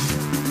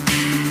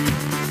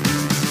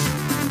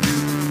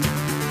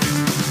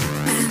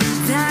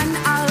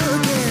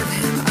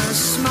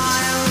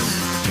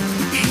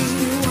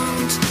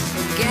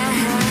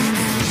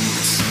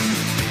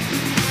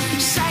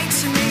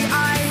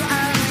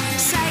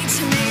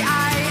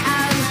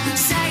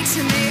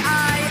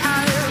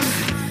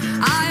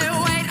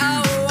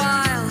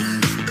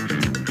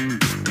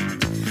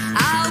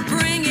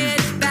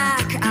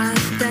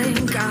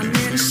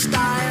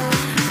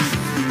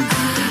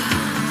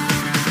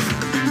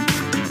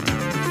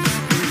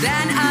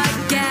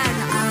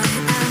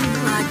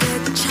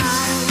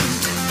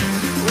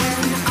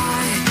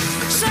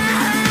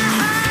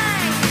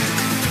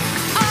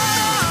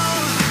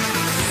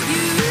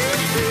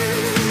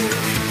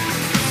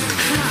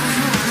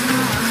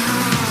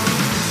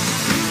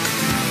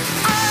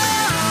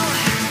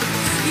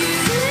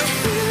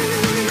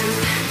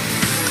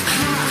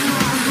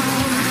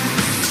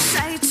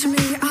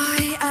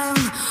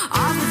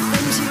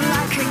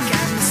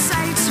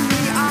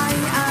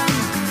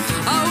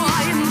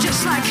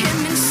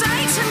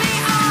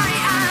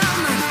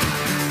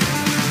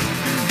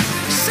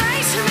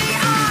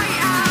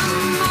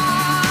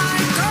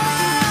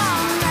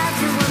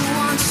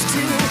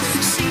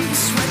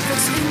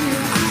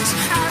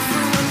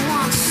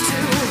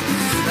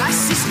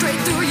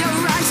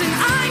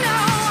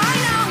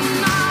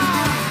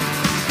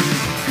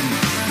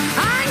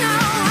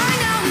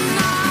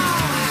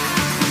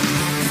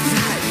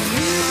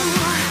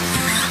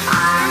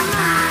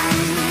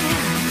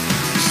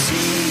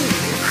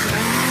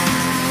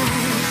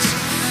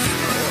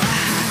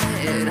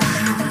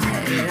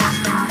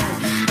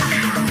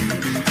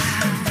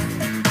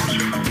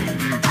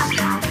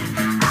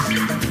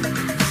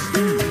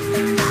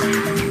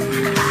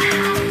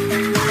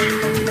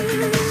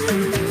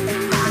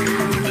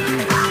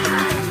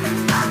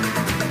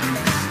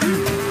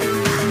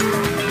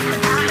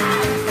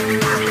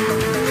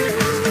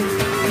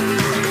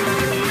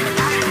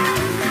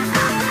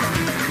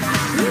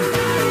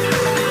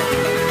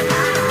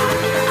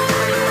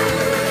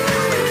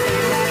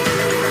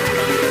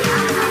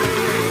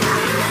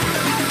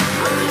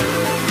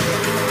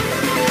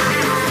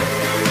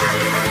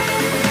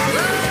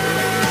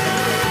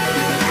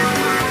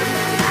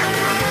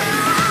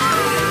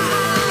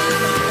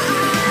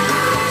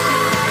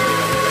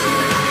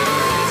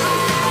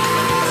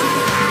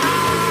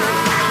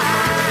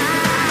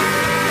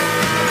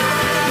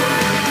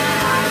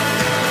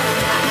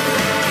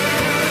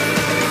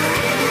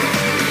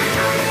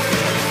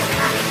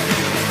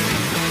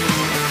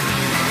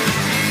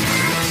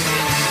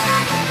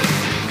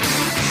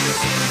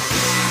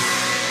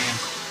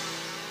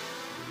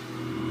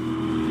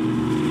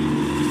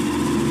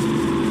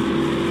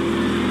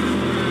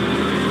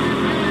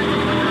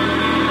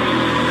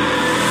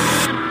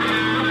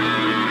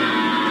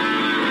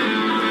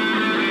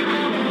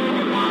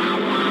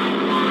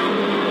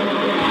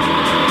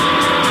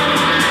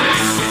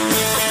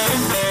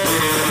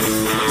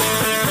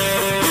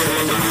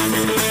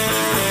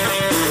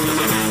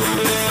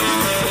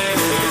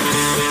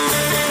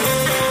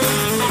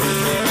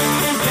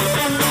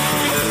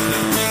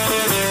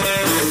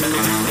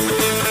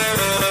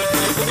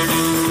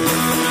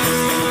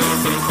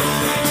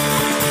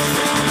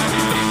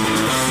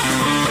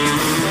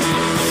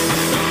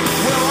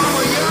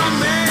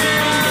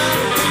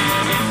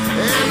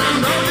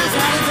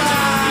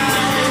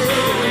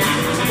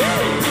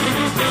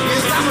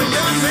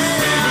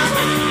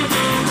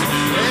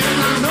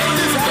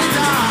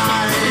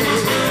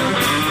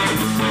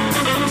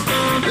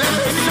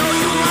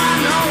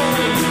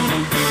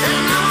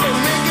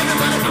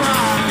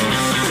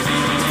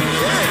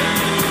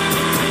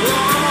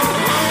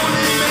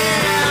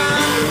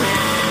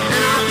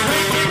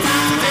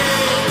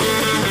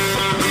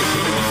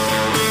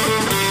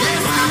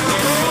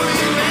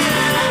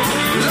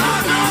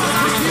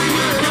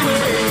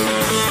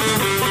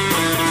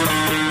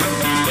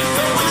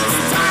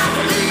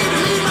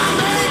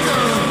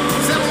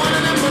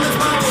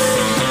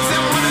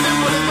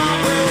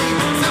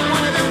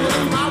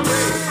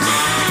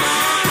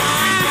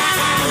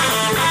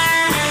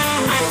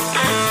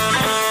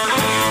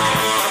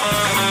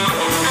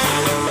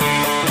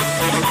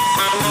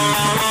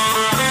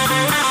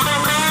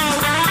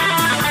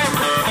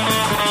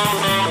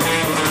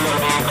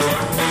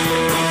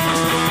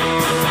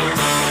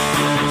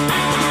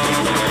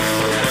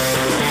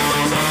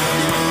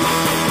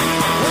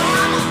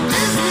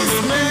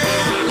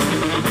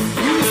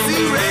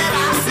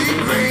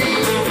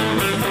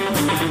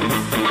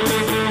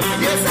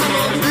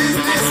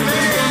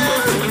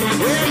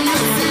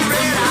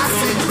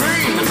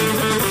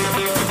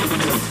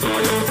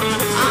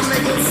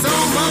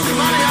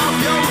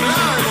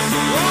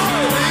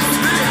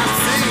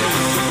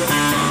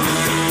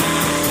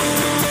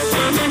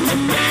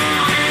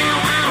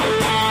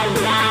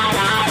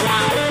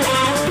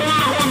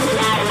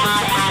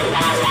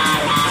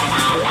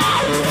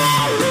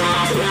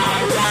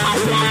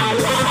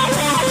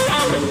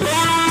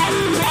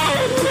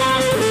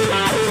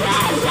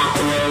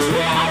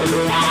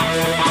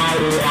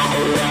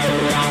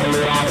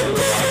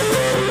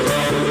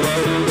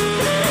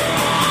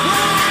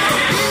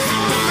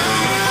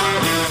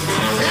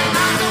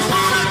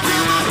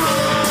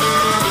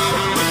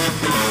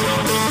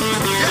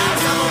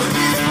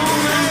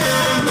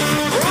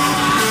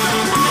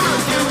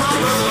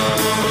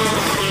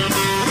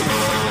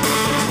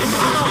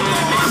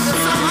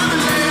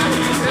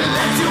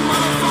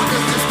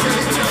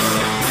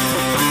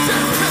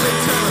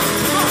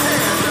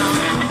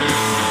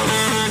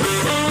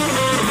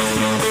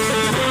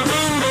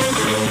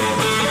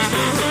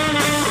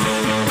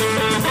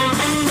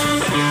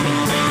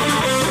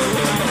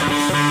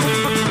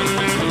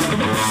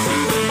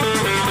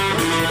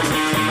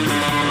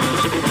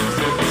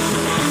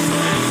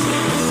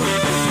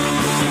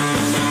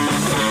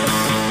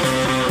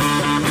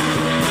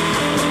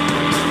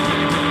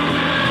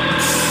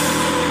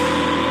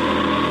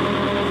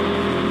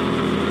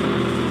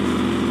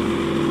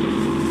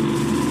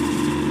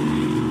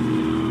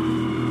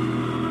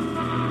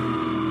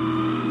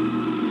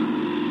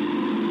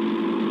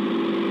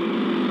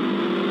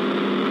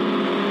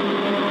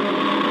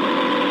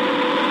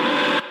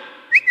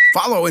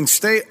 Follow and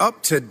stay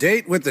up to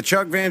date with the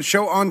Chuck Van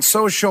Show on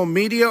social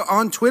media.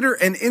 On Twitter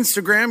and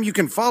Instagram, you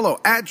can follow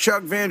at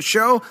Chuck Van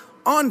Show.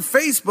 On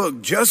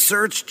Facebook, just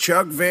search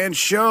Chuck Van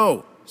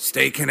Show.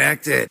 Stay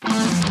connected.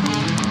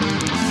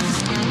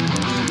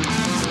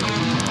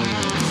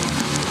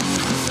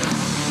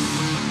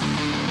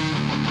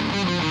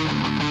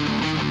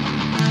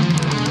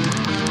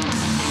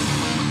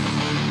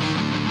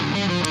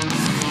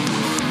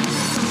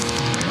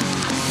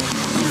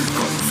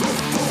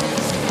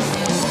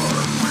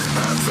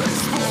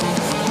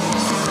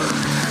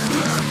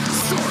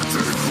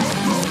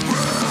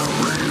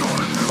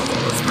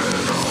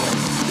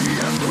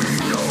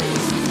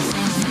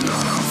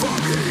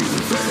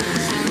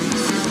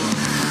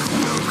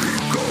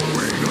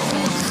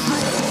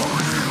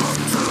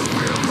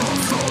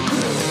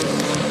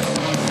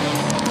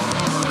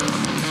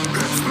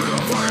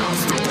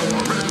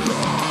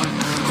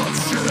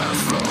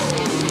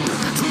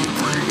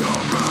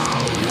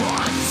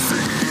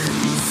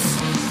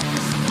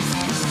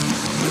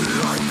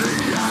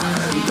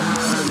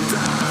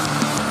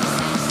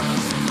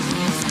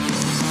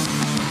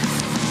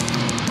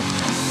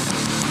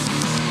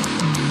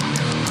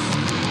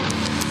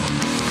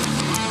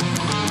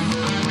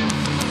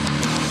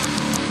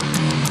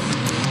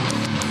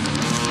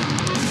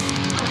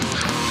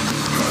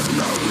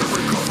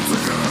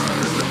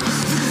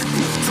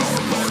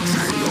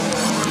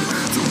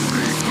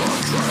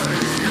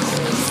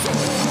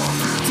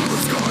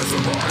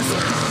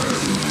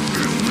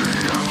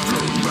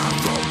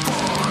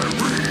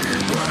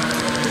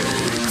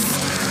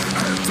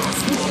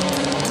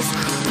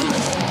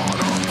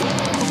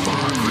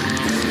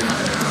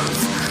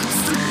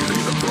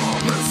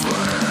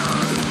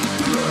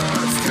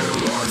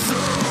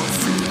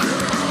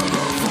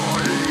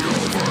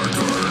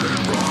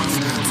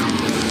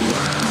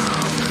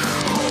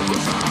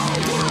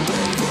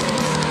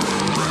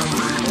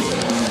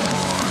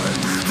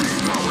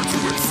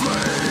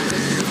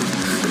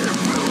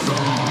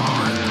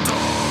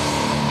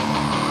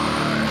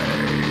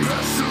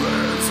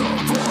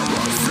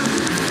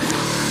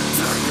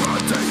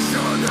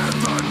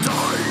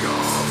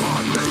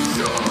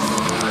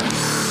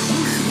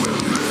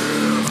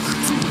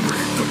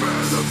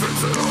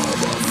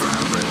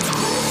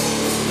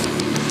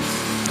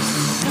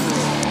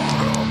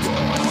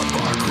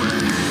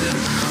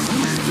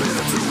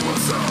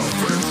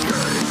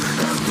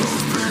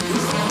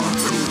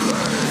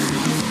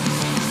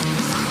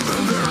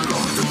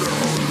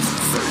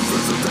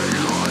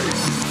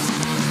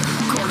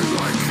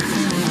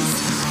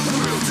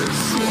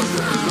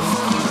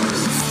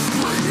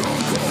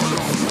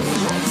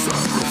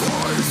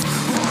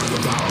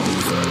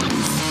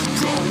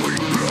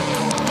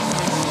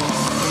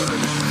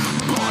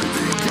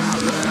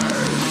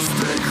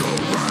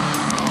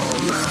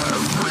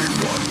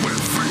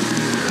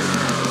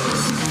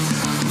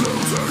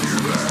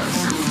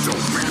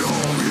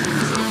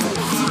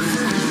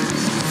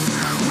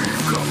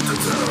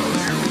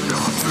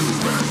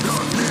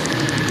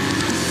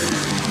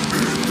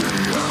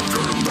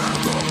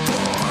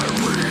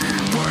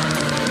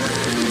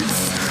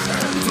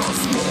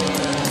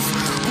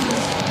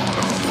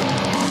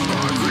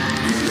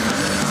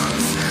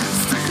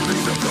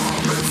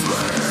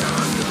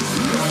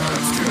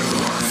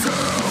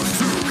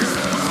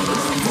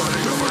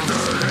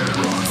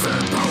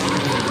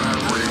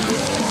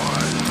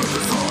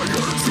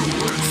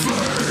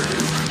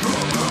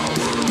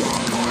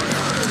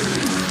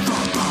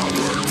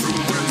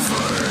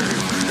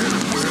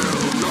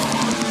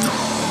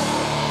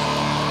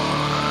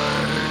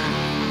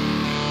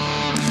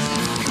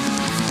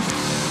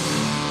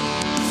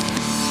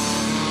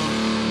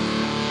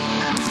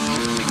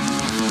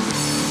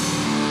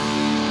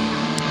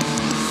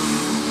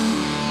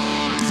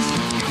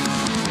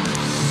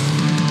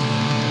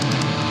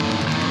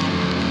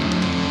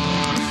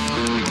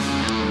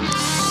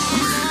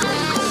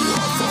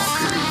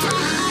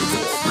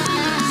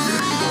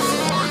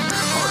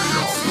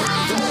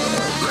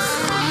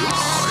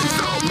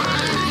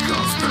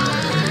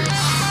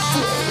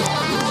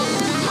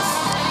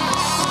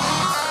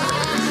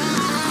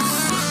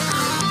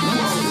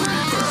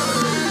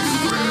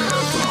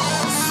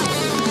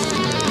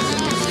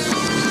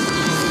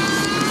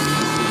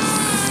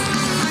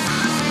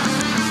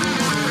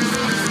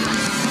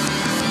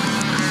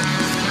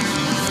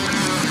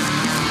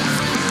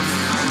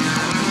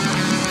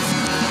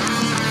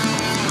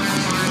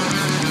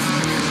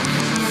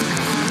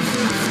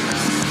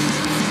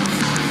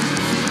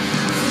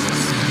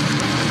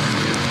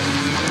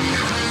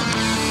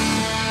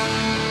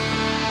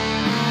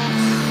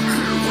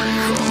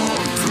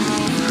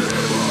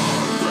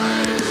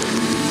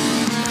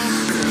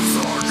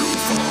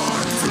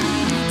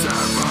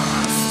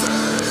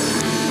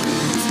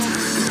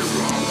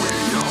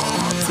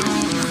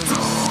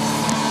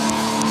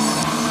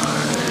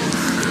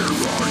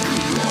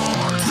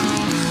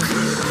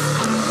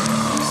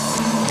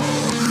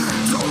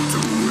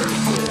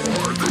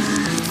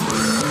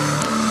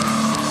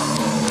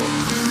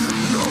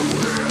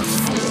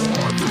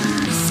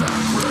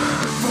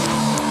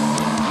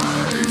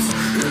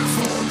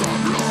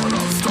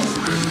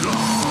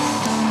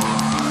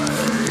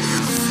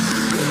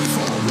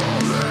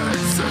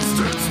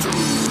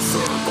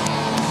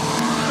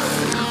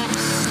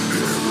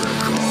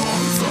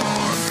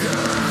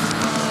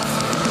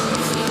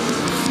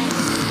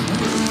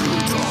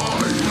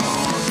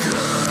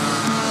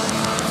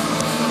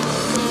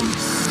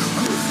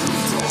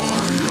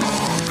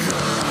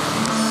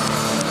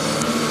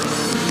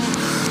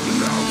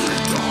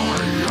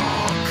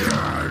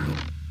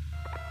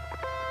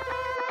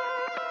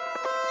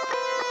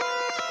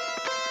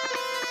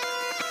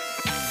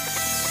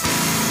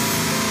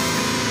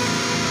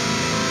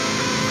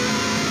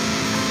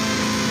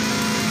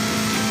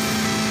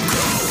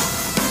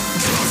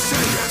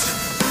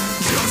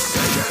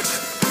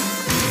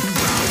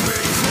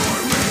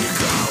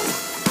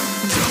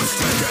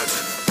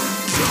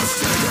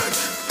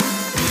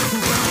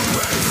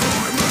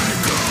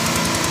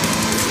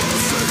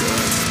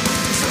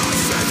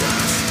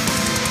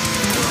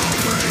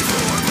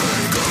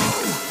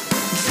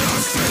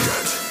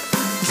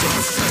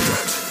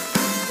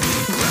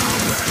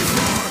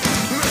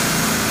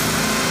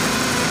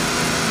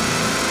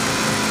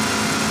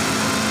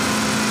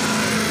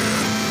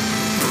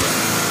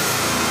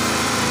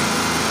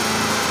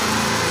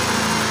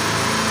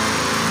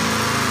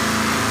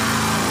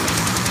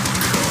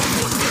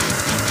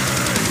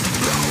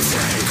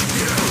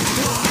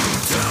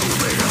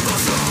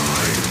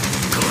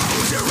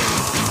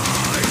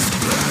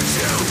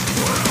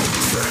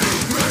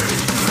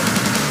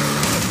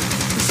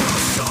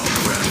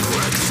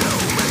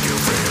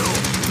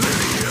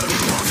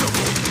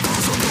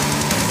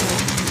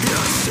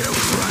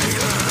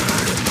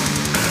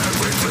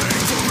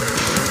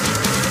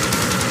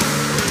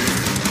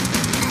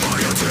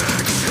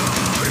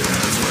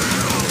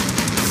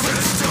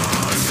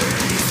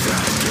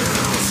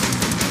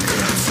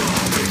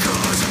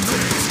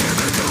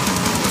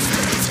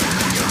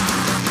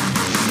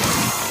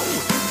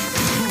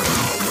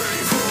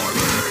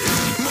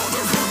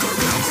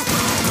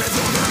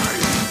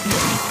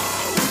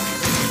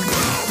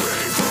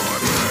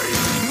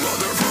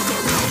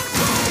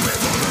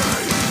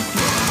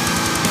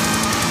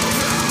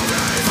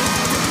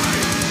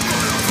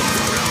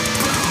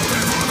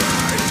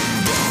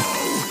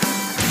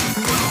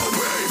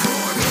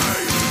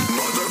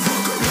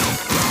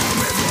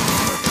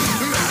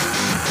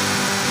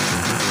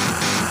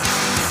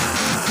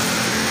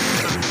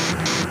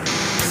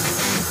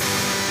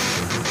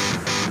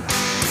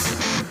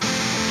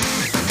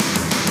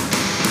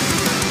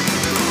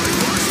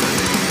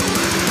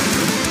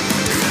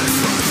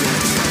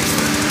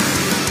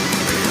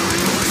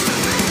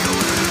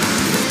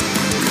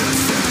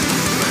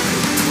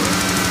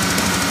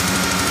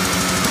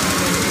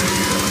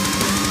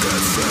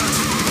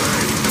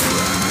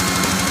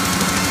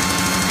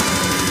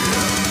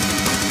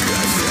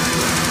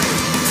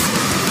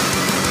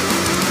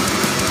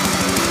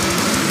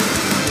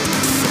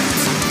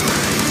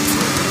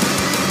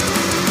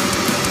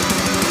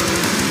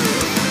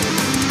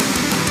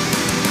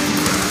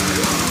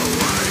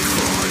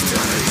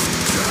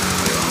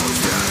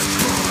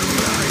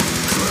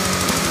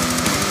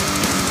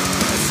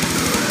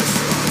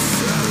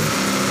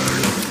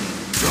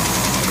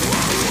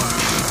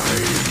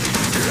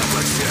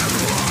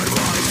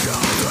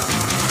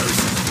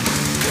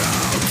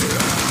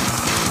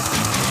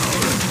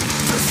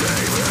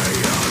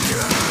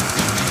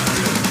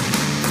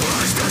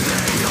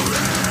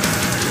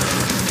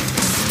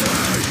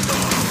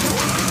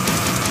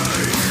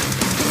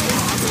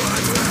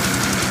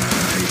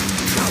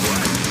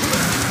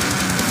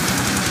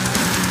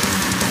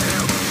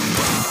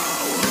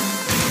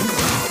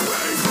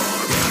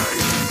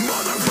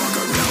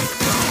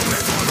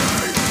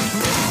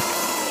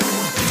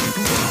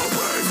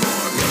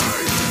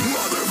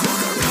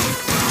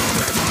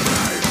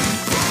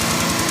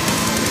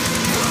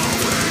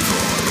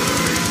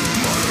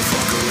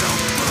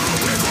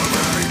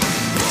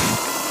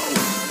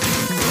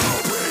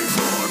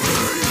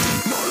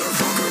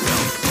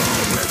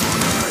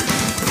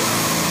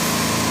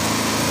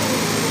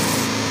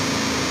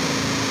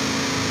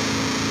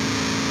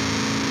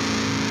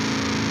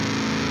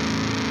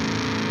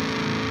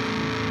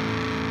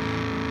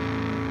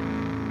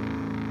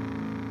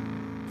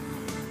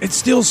 It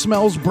still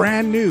smells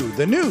brand new.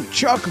 The new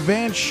Chuck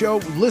Vance Show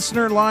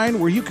listener line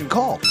where you can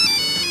call,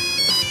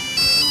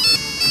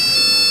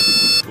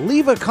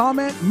 leave a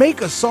comment,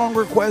 make a song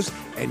request,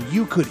 and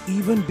you could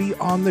even be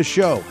on the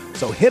show.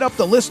 So hit up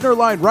the listener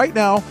line right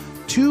now,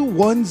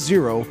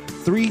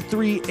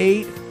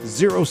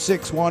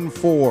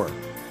 210-338-0614.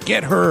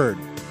 Get heard.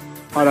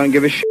 I don't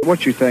give a shit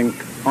what you think.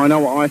 I know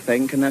what I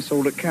think, and that's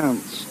all that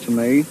counts to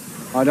me.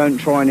 I don't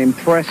try and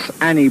impress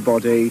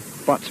anybody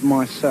but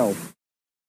myself.